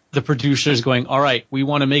the producers going, "All right, we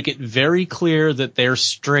want to make it very clear that they're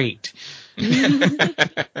straight."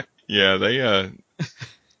 Yeah, they did.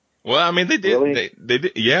 Really? They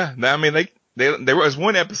did. Yeah, there was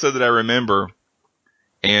one episode that I remember,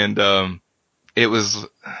 and it was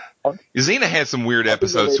Xena had some weird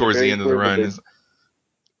episodes towards the end of the run.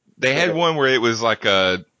 They had one where it was like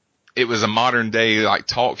a modern day like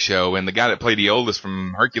talk show, and the guy that played Aeolus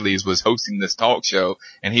from Hercules was hosting this talk show,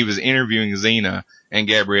 and he was interviewing Xena and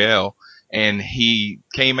Gabrielle. And he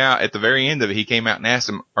came out at the very end of it. He came out and asked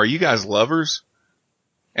them, "Are you guys lovers?"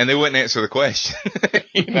 And they wouldn't answer the question,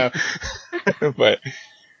 But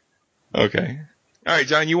Okay. All right,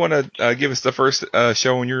 John, you want to give us the first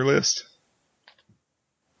show on your list?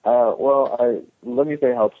 Let me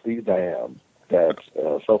say how pleased I am that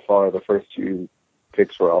so far the first two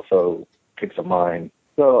picks were also picks of mine.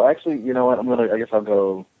 So actually, you know what? I guess I'll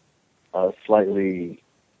go a slightly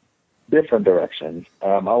different direction.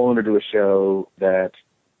 I want to do a show that,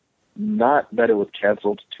 not that it was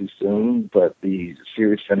canceled too soon, but the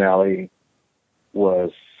series finale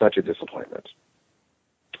was such a disappointment.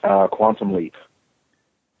 Quantum Leap.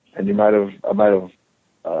 And I might have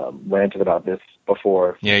ranted about this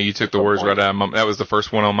before. Yeah, you took the words right out of my. That was the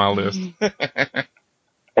first one on my list.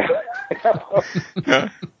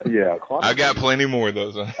 Yeah, I got plenty more of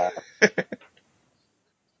those.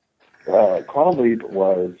 Quantum Leap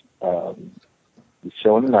was a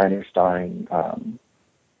show in the 90s starring, I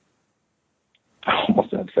almost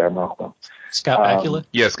said Sarah Malcolm. Scott Bakula?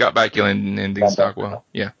 Yeah, Scott Bakula and Dean Stockwell.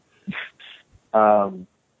 Yeah. I'm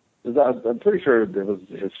pretty sure it was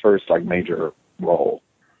his first major role.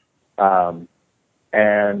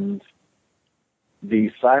 And the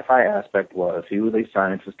sci-fi aspect was he was a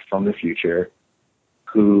scientist from the future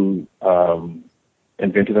who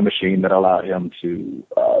invented a machine that allowed him to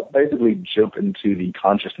basically jump into the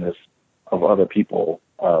consciousness of other people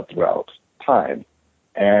throughout time.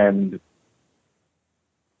 And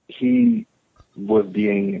he was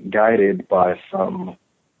being guided by some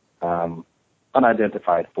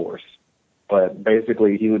unidentified force. But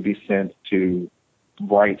basically he would be sent to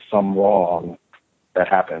right some wrong that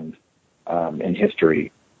happened in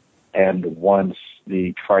history. And once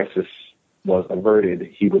the crisis was averted,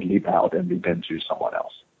 he would leap out and leap into someone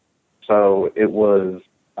else. So it was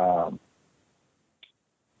a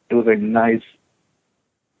nice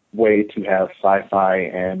way to have sci-fi,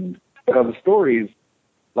 and because the stories,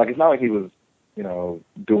 it's not like he was,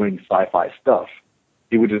 doing sci-fi stuff.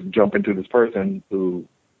 He would just jump into this person who,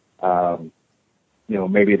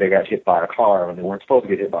 maybe they got hit by a car and they weren't supposed to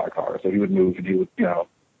get hit by a car. So he would move and he would,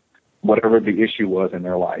 whatever the issue was in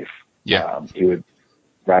their life, he would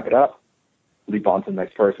wrap it up, leap on to the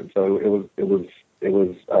next person. So it was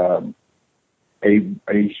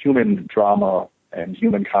a human drama and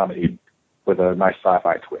human comedy with a nice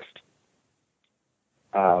sci-fi twist.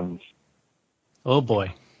 Oh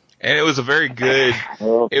boy. And it was a very good,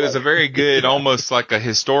 almost like a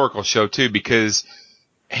historical show too, because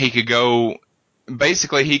he could go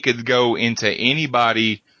into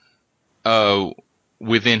anybody,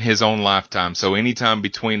 within his own lifetime. So anytime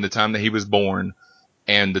between the time that he was born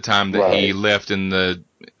and the time that he left from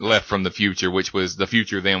the future, which was the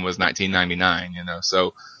future then was 1999,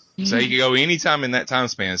 so he could go anytime in that time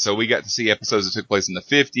span. So we got to see episodes that took place in the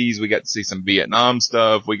 50s. We got to see some Vietnam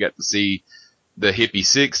stuff. We got to see the hippie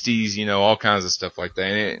 60s, all kinds of stuff like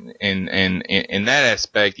that. And in that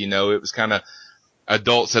aspect, it was kind of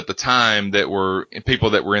adults at the time that were people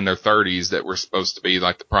that were in their 30s that were supposed to be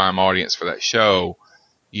like the prime audience for that show,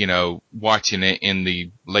 watching it in the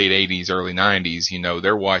late 80s, early 90s,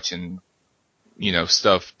 they're watching,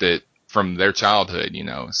 stuff that from their childhood,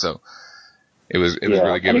 so it was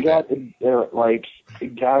really good.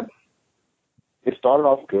 It started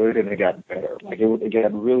off good and it got better. It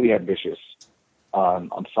got really ambitious on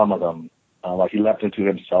some of them. He leapt into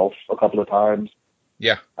himself a couple of times.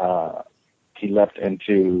 Yeah. He leapt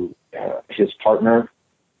into his partner,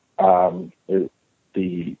 the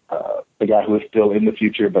guy who is still in the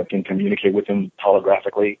future but can communicate with him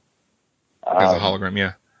holographically. As a hologram,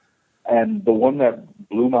 yeah. And the one that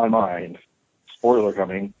blew my mind, spoiler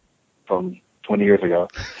coming from 20 years ago,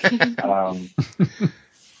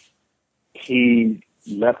 he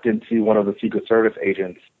leapt into one of the Secret Service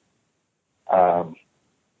agents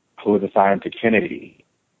who was assigned to Kennedy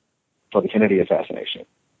for the Kennedy assassination.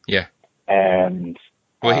 Yeah. And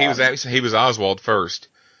he was Oswald first.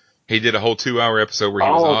 He did a whole 2-hour episode where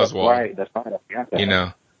he was Oswald. That's right. I forgot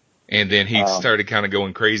that. And then he started kind of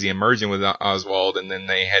going crazy and merging with Oswald, and then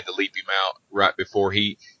they had to leap him out right before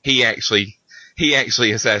he actually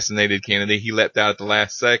assassinated Kennedy. He leapt out at the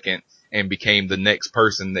last second and became the next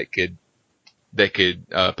person that could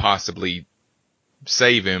possibly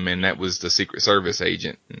save him, and that was the Secret Service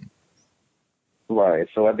agent. Right.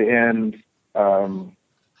 So at the end,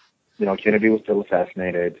 Kennedy was still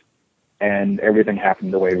assassinated, and everything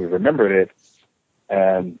happened the way we remembered it.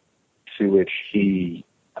 And to which he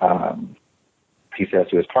says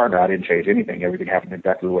to his partner, "I didn't change anything. Everything happened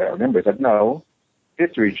exactly the way I remember." He said, "No,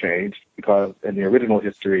 history changed because in the original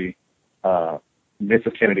history,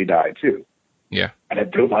 Mrs. Kennedy died too." Yeah. And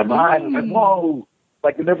it blew my mind. I'm like, whoa,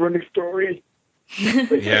 like the never-ending story.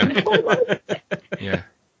 Yeah. Yeah.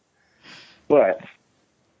 But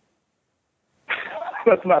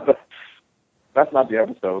that's not that's not the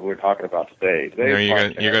episode we're talking about today. Today's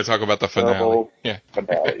you're going to talk about the finale. Yeah.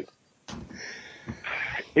 Finale.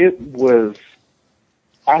 It was,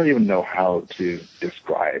 I don't even know how to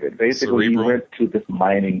describe it. Basically, Cerebral. he went to this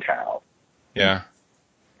mining town. Yeah.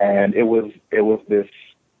 And it was this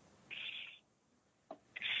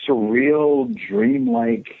surreal,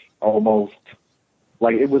 dreamlike, almost,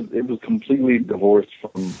 like it was completely divorced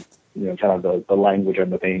from, kind of the language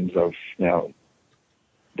and the themes of, the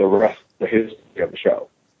history of the show.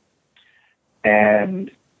 And,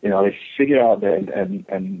 they figured out that,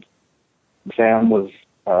 and Sam was,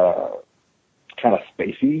 kind of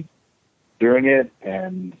spacey during it,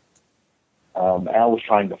 and Al was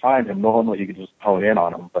trying to find him. Normally you could just hone in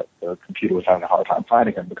on him, but the computer was having a hard time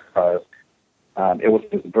finding him because it was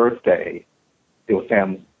his birthday. It was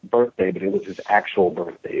Sam's birthday, but it was his actual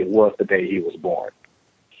birthday. It was the day he was born.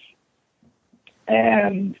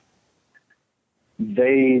 And how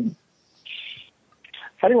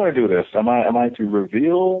do you want to do this? Am I to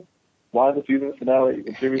reveal why the season finale?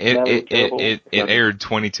 It aired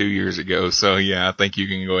 22 years ago, so yeah, I think you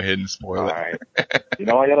can go ahead and spoil it. All right. I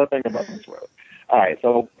got to think about this. All right,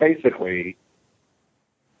 so basically,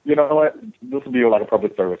 you know what? This will be like a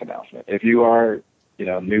public service announcement. If you are,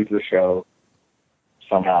 new to the show,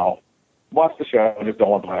 somehow, watch the show and just don't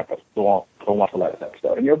want the last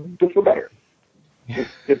episode, and you'll just feel better.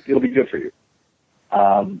 It'll be good for you.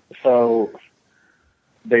 So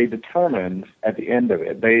they determined at the end of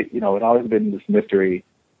it, it always been this mystery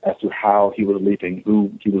as to how he was leaping,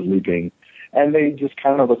 who he was leaping, and they just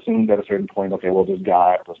kind of assumed at a certain point, okay, well, this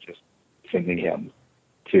guy was just sending him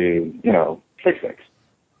to, fix things.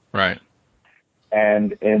 Right.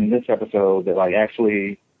 And in this episode, that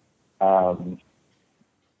actually, it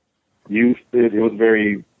was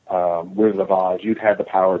very Wizard of Oz. You'd had the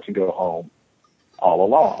power to go home all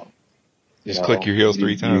along. Just click your heels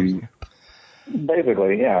 3 times.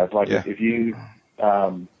 Basically, yeah. It's like if you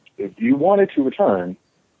wanted to return,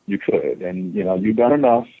 you could, and you've done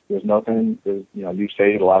enough. There's nothing. You've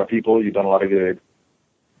saved a lot of people. You've done a lot of good.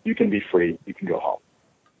 You can be free. You can go home.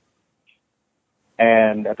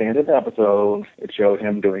 And at the end of the episode, it showed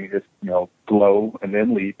him doing his, glow and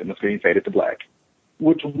then leap, and the screen faded to black,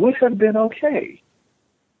 which would have been okay,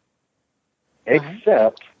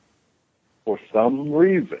 except for some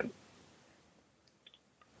reason.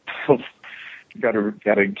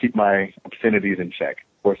 Gotta keep my obscenities in check.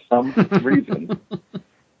 For some reason,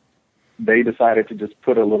 they decided to just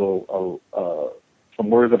put a little, some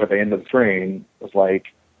words up at the end of the screen. It was like,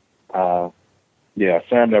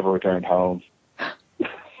 Sam never returned home.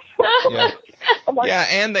 Yeah. Like,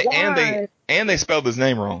 and they spelled his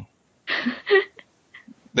name wrong.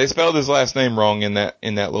 They spelled his last name wrong in that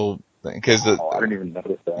little thing because I didn't even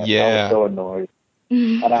notice that. Yeah. I was so annoyed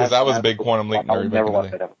because I was a big Quantum Leap nerd. Never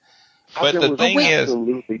watched that episode. But the thing is,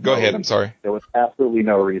 go ahead. I'm sorry. There was absolutely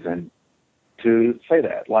no reason to say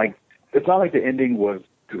that. Like, it's not like the ending was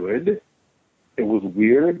good. It was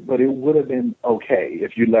weird, but it would have been okay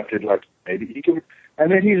if you left it like maybe he could.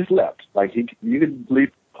 And then he just left. Like you could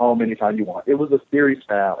leave home anytime you want. It was a series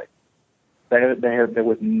finale. There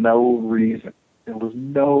was no reason. There was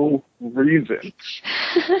no reason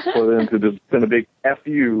for them to just send a big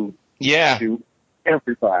F-U to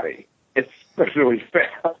everybody, especially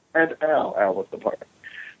Sam and Al. Al was the part.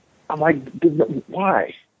 I'm like,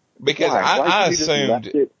 why? Because why?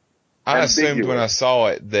 I assumed when I saw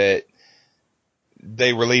it that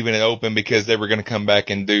they were leaving it open because they were going to come back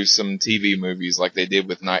and do some TV movies like they did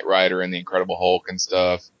with Knight Rider and the Incredible Hulk and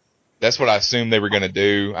stuff. That's what I assumed they were going to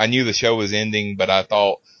do. I knew the show was ending, but I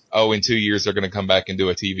thought, in 2 years they're going to come back and do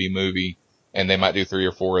a TV movie and they might do 3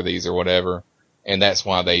 or 4 of these or whatever. And that's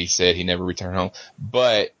why they said he never returned home.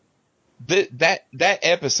 But that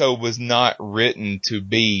episode was not written to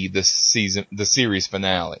be the series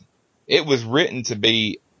finale. It was written to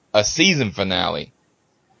be a season finale.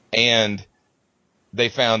 And they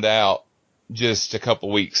found out just a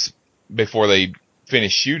couple weeks before they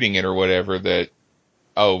finished shooting it or whatever that,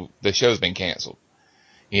 the show's been canceled.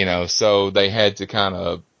 So they had to kind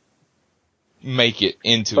of make it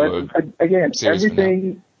into again, series everything,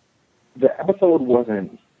 finale. The episode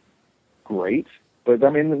wasn't great, but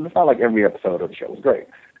I mean, it's not like every episode of the show was great.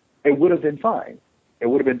 It would have been fine. It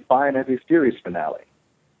would have been fine as a series finale.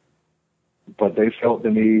 But they felt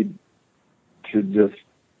the need to just,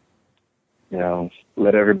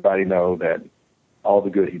 let everybody know that all the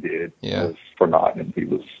good he did was for naught, and he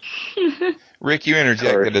was. Rick, you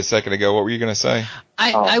interjected a second ago. What were you going to say?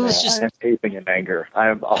 I was just. I am aping in anger.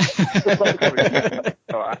 I'm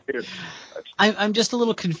just a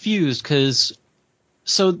little confused because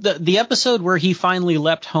So the episode where he finally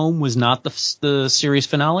leapt home was not the series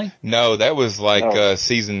finale? No, that was like No.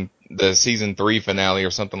 season 3 finale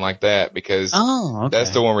or something like that, because Oh, okay. that's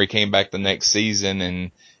the one where he came back the next season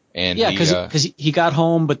and Yeah, because he got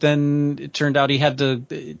home, but then it turned out he had to,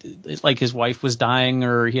 like, his wife was dying,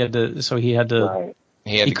 or he had to. Right.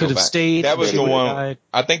 He could have stayed. That was she the would have one. died.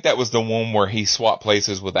 I think that was the one where he swapped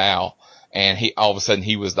places with Al, and all of a sudden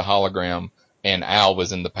he was the hologram, and Al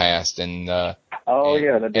was in the past, and That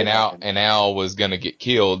did and happen. Al was gonna get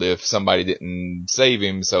killed if somebody didn't save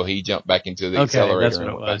him, so he jumped back into the Okay, accelerator. that's what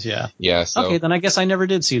it was. Yeah. Yeah. So Okay, then I guess I never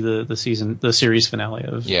did see the series finale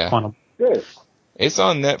of Quantum. Good. it's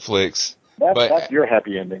on Netflix. That's your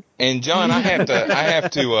happy ending. And John, I have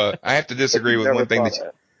to disagree with Never one thing thought that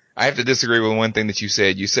that. I have to disagree with one thing that you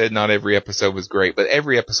said. You said not every episode was great, but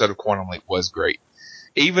every episode of Quantum Leap was great.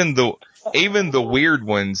 Even the weird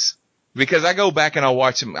ones, because I go back and I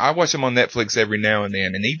watch them on Netflix every now and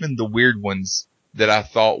then, and even the weird ones that I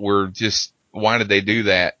thought were just, why did they do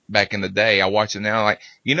that back in the day? I watch them now, like,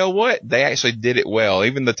 you know what? They actually did it well.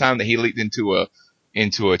 Even the time that he leaped into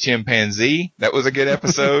a chimpanzee, that was a good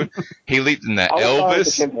episode. He leaped in the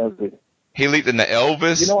Elvis. He leaped in the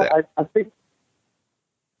Elvis. You know what? I think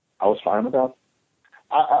I was fine with that.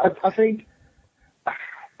 I think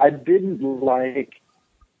I didn't like.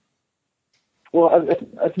 Well,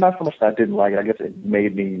 it's not so much that I didn't like it. I guess it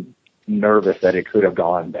made me nervous that it could have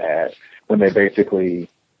gone bad when they basically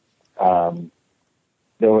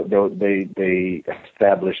they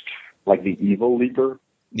established like the evil leaper,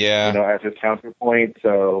 Yeah. as his counterpoint.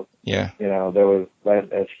 So Yeah. there was,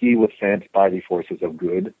 as he was sent by the forces of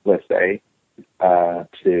good, let's say,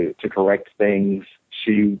 to correct things.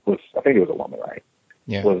 She was, I think it was a woman, right?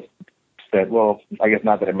 Yeah. Was said, well, I guess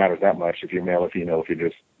not that it matters that much if you're male or female, if you're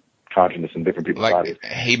just conscious in different people's bodies.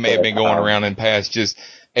 Like, he may have been going around in past, just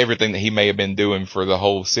everything that he may have been doing for the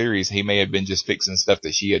whole series, he may have been just fixing stuff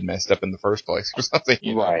that she had messed up in the first place or something.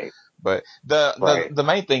 Right. But the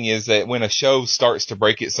main thing is that when a show starts to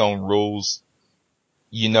break its own rules,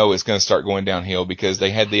 it's going to start going downhill, because they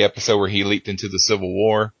had the episode where he leaped into the Civil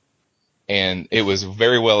War, and it was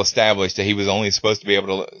very well established that he was only supposed to be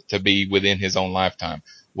able to be within his own lifetime.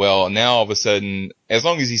 Well, now all of a sudden, as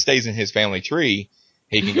long as he stays in his family tree,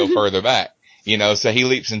 he can go further back, so he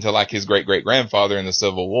leaps into like his great great grandfather in the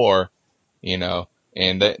Civil War,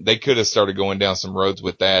 and they could have started going down some roads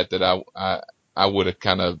with that I would have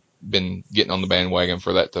kind of been getting on the bandwagon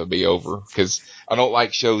for that to be over, because I don't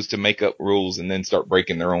like shows to make up rules and then start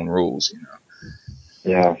breaking their own rules,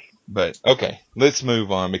 Yeah. But okay, let's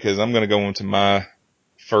move on, because I'm going to go on to my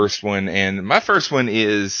first one, and my first one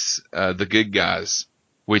is The Good Guys,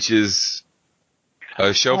 which is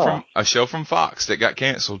a show from Fox that got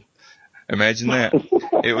canceled. Imagine that.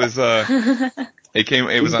 It was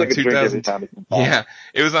it was on 2000. Yeah,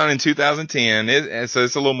 it was on in 2010. So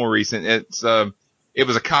it's a little more recent. It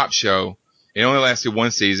was a cop show. It only lasted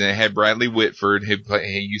one season. It had Bradley Whitford,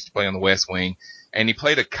 he used to play on The West Wing, and he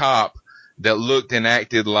played a cop that looked and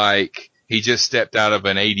acted like he just stepped out of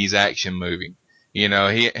an 80s action movie. He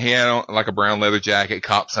had on like a brown leather jacket,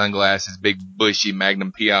 cop sunglasses, big bushy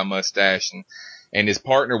Magnum PI mustache, and his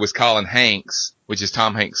partner was Colin Hanks, which is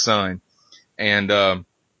Tom Hanks' son. And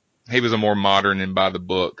he was a more modern and by the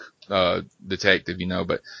book detective,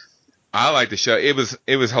 but I like the show. It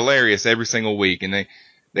was hilarious every single week, and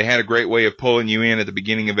they had a great way of pulling you in at the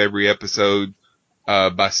beginning of every episode.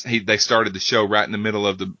 They started the show right in the middle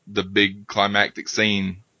of the big climactic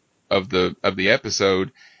scene of the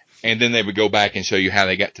episode, and then they would go back and show you how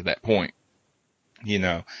they got to that point,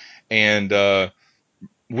 and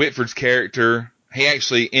Whitford's character, he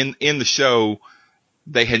actually in the show,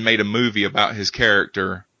 they had made a movie about his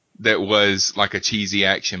character that was like a cheesy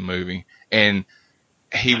action movie, and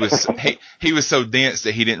he was he was so dense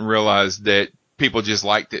that he didn't realize that people just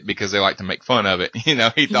liked it because they like to make fun of it. He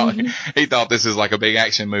thought this is like a big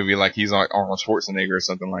action movie, like he's like Arnold Schwarzenegger or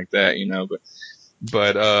something like that,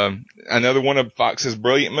 But another one of Fox's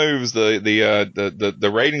brilliant moves,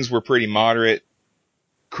 the ratings were pretty moderate.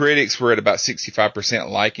 Critics were at about 65%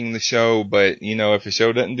 liking the show, but if a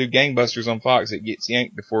show doesn't do gangbusters on Fox, it gets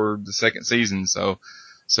yanked before the second season, so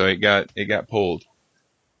it got pulled.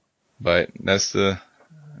 But that's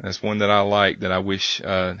one that I like, that I wish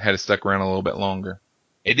had stuck around a little bit longer.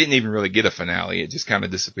 It didn't even really get a finale, it just kind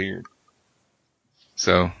of disappeared.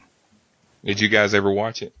 So, did you guys ever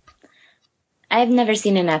watch it? I've never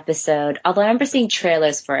seen an episode, although I remember seeing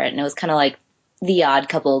trailers for it, and it was kind of like The Odd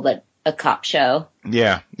Couple, but a cop show.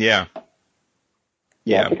 Yeah. I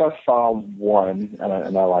think I saw one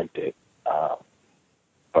and I liked it.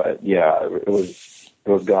 But yeah, it was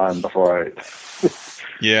was gone before I.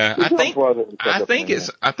 Yeah, I think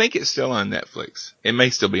it's it's still on Netflix. It may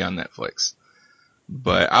still be on Netflix.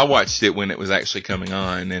 But I watched it when it was actually coming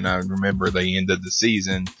on, and I remember they ended the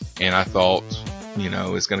season, and I thought,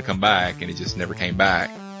 it's going to come back, and it just never came back.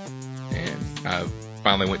 And I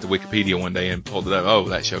finally went to Wikipedia one day and pulled it up. Oh,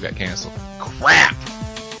 that show got canceled. Crap!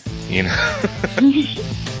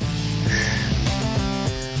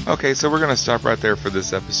 Okay, so we're going to stop right there for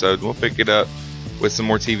this episode. We'll pick it up with some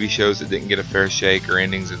more TV shows that didn't get a fair shake or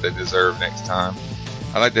endings that they deserve next time.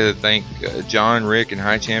 I'd like to thank John, Rick, and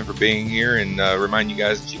Hi-Chan for being here, and remind you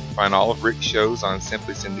guys that you can find all of Rick's shows on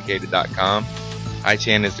simplysyndicated.com.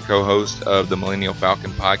 Hi-Chan is the co-host of the Millennial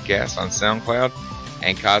Falcon podcast on SoundCloud,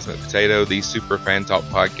 and Cosmic Potato, the Super Fan Talk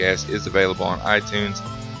podcast, is available on iTunes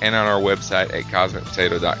and on our website at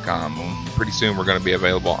cosmicpotato.com. And pretty soon we're going to be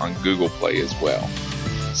available on Google Play as well.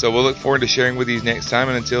 So we'll look forward to sharing with you next time,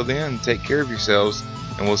 and until then, take care of yourselves,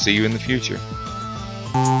 and we'll see you in the future.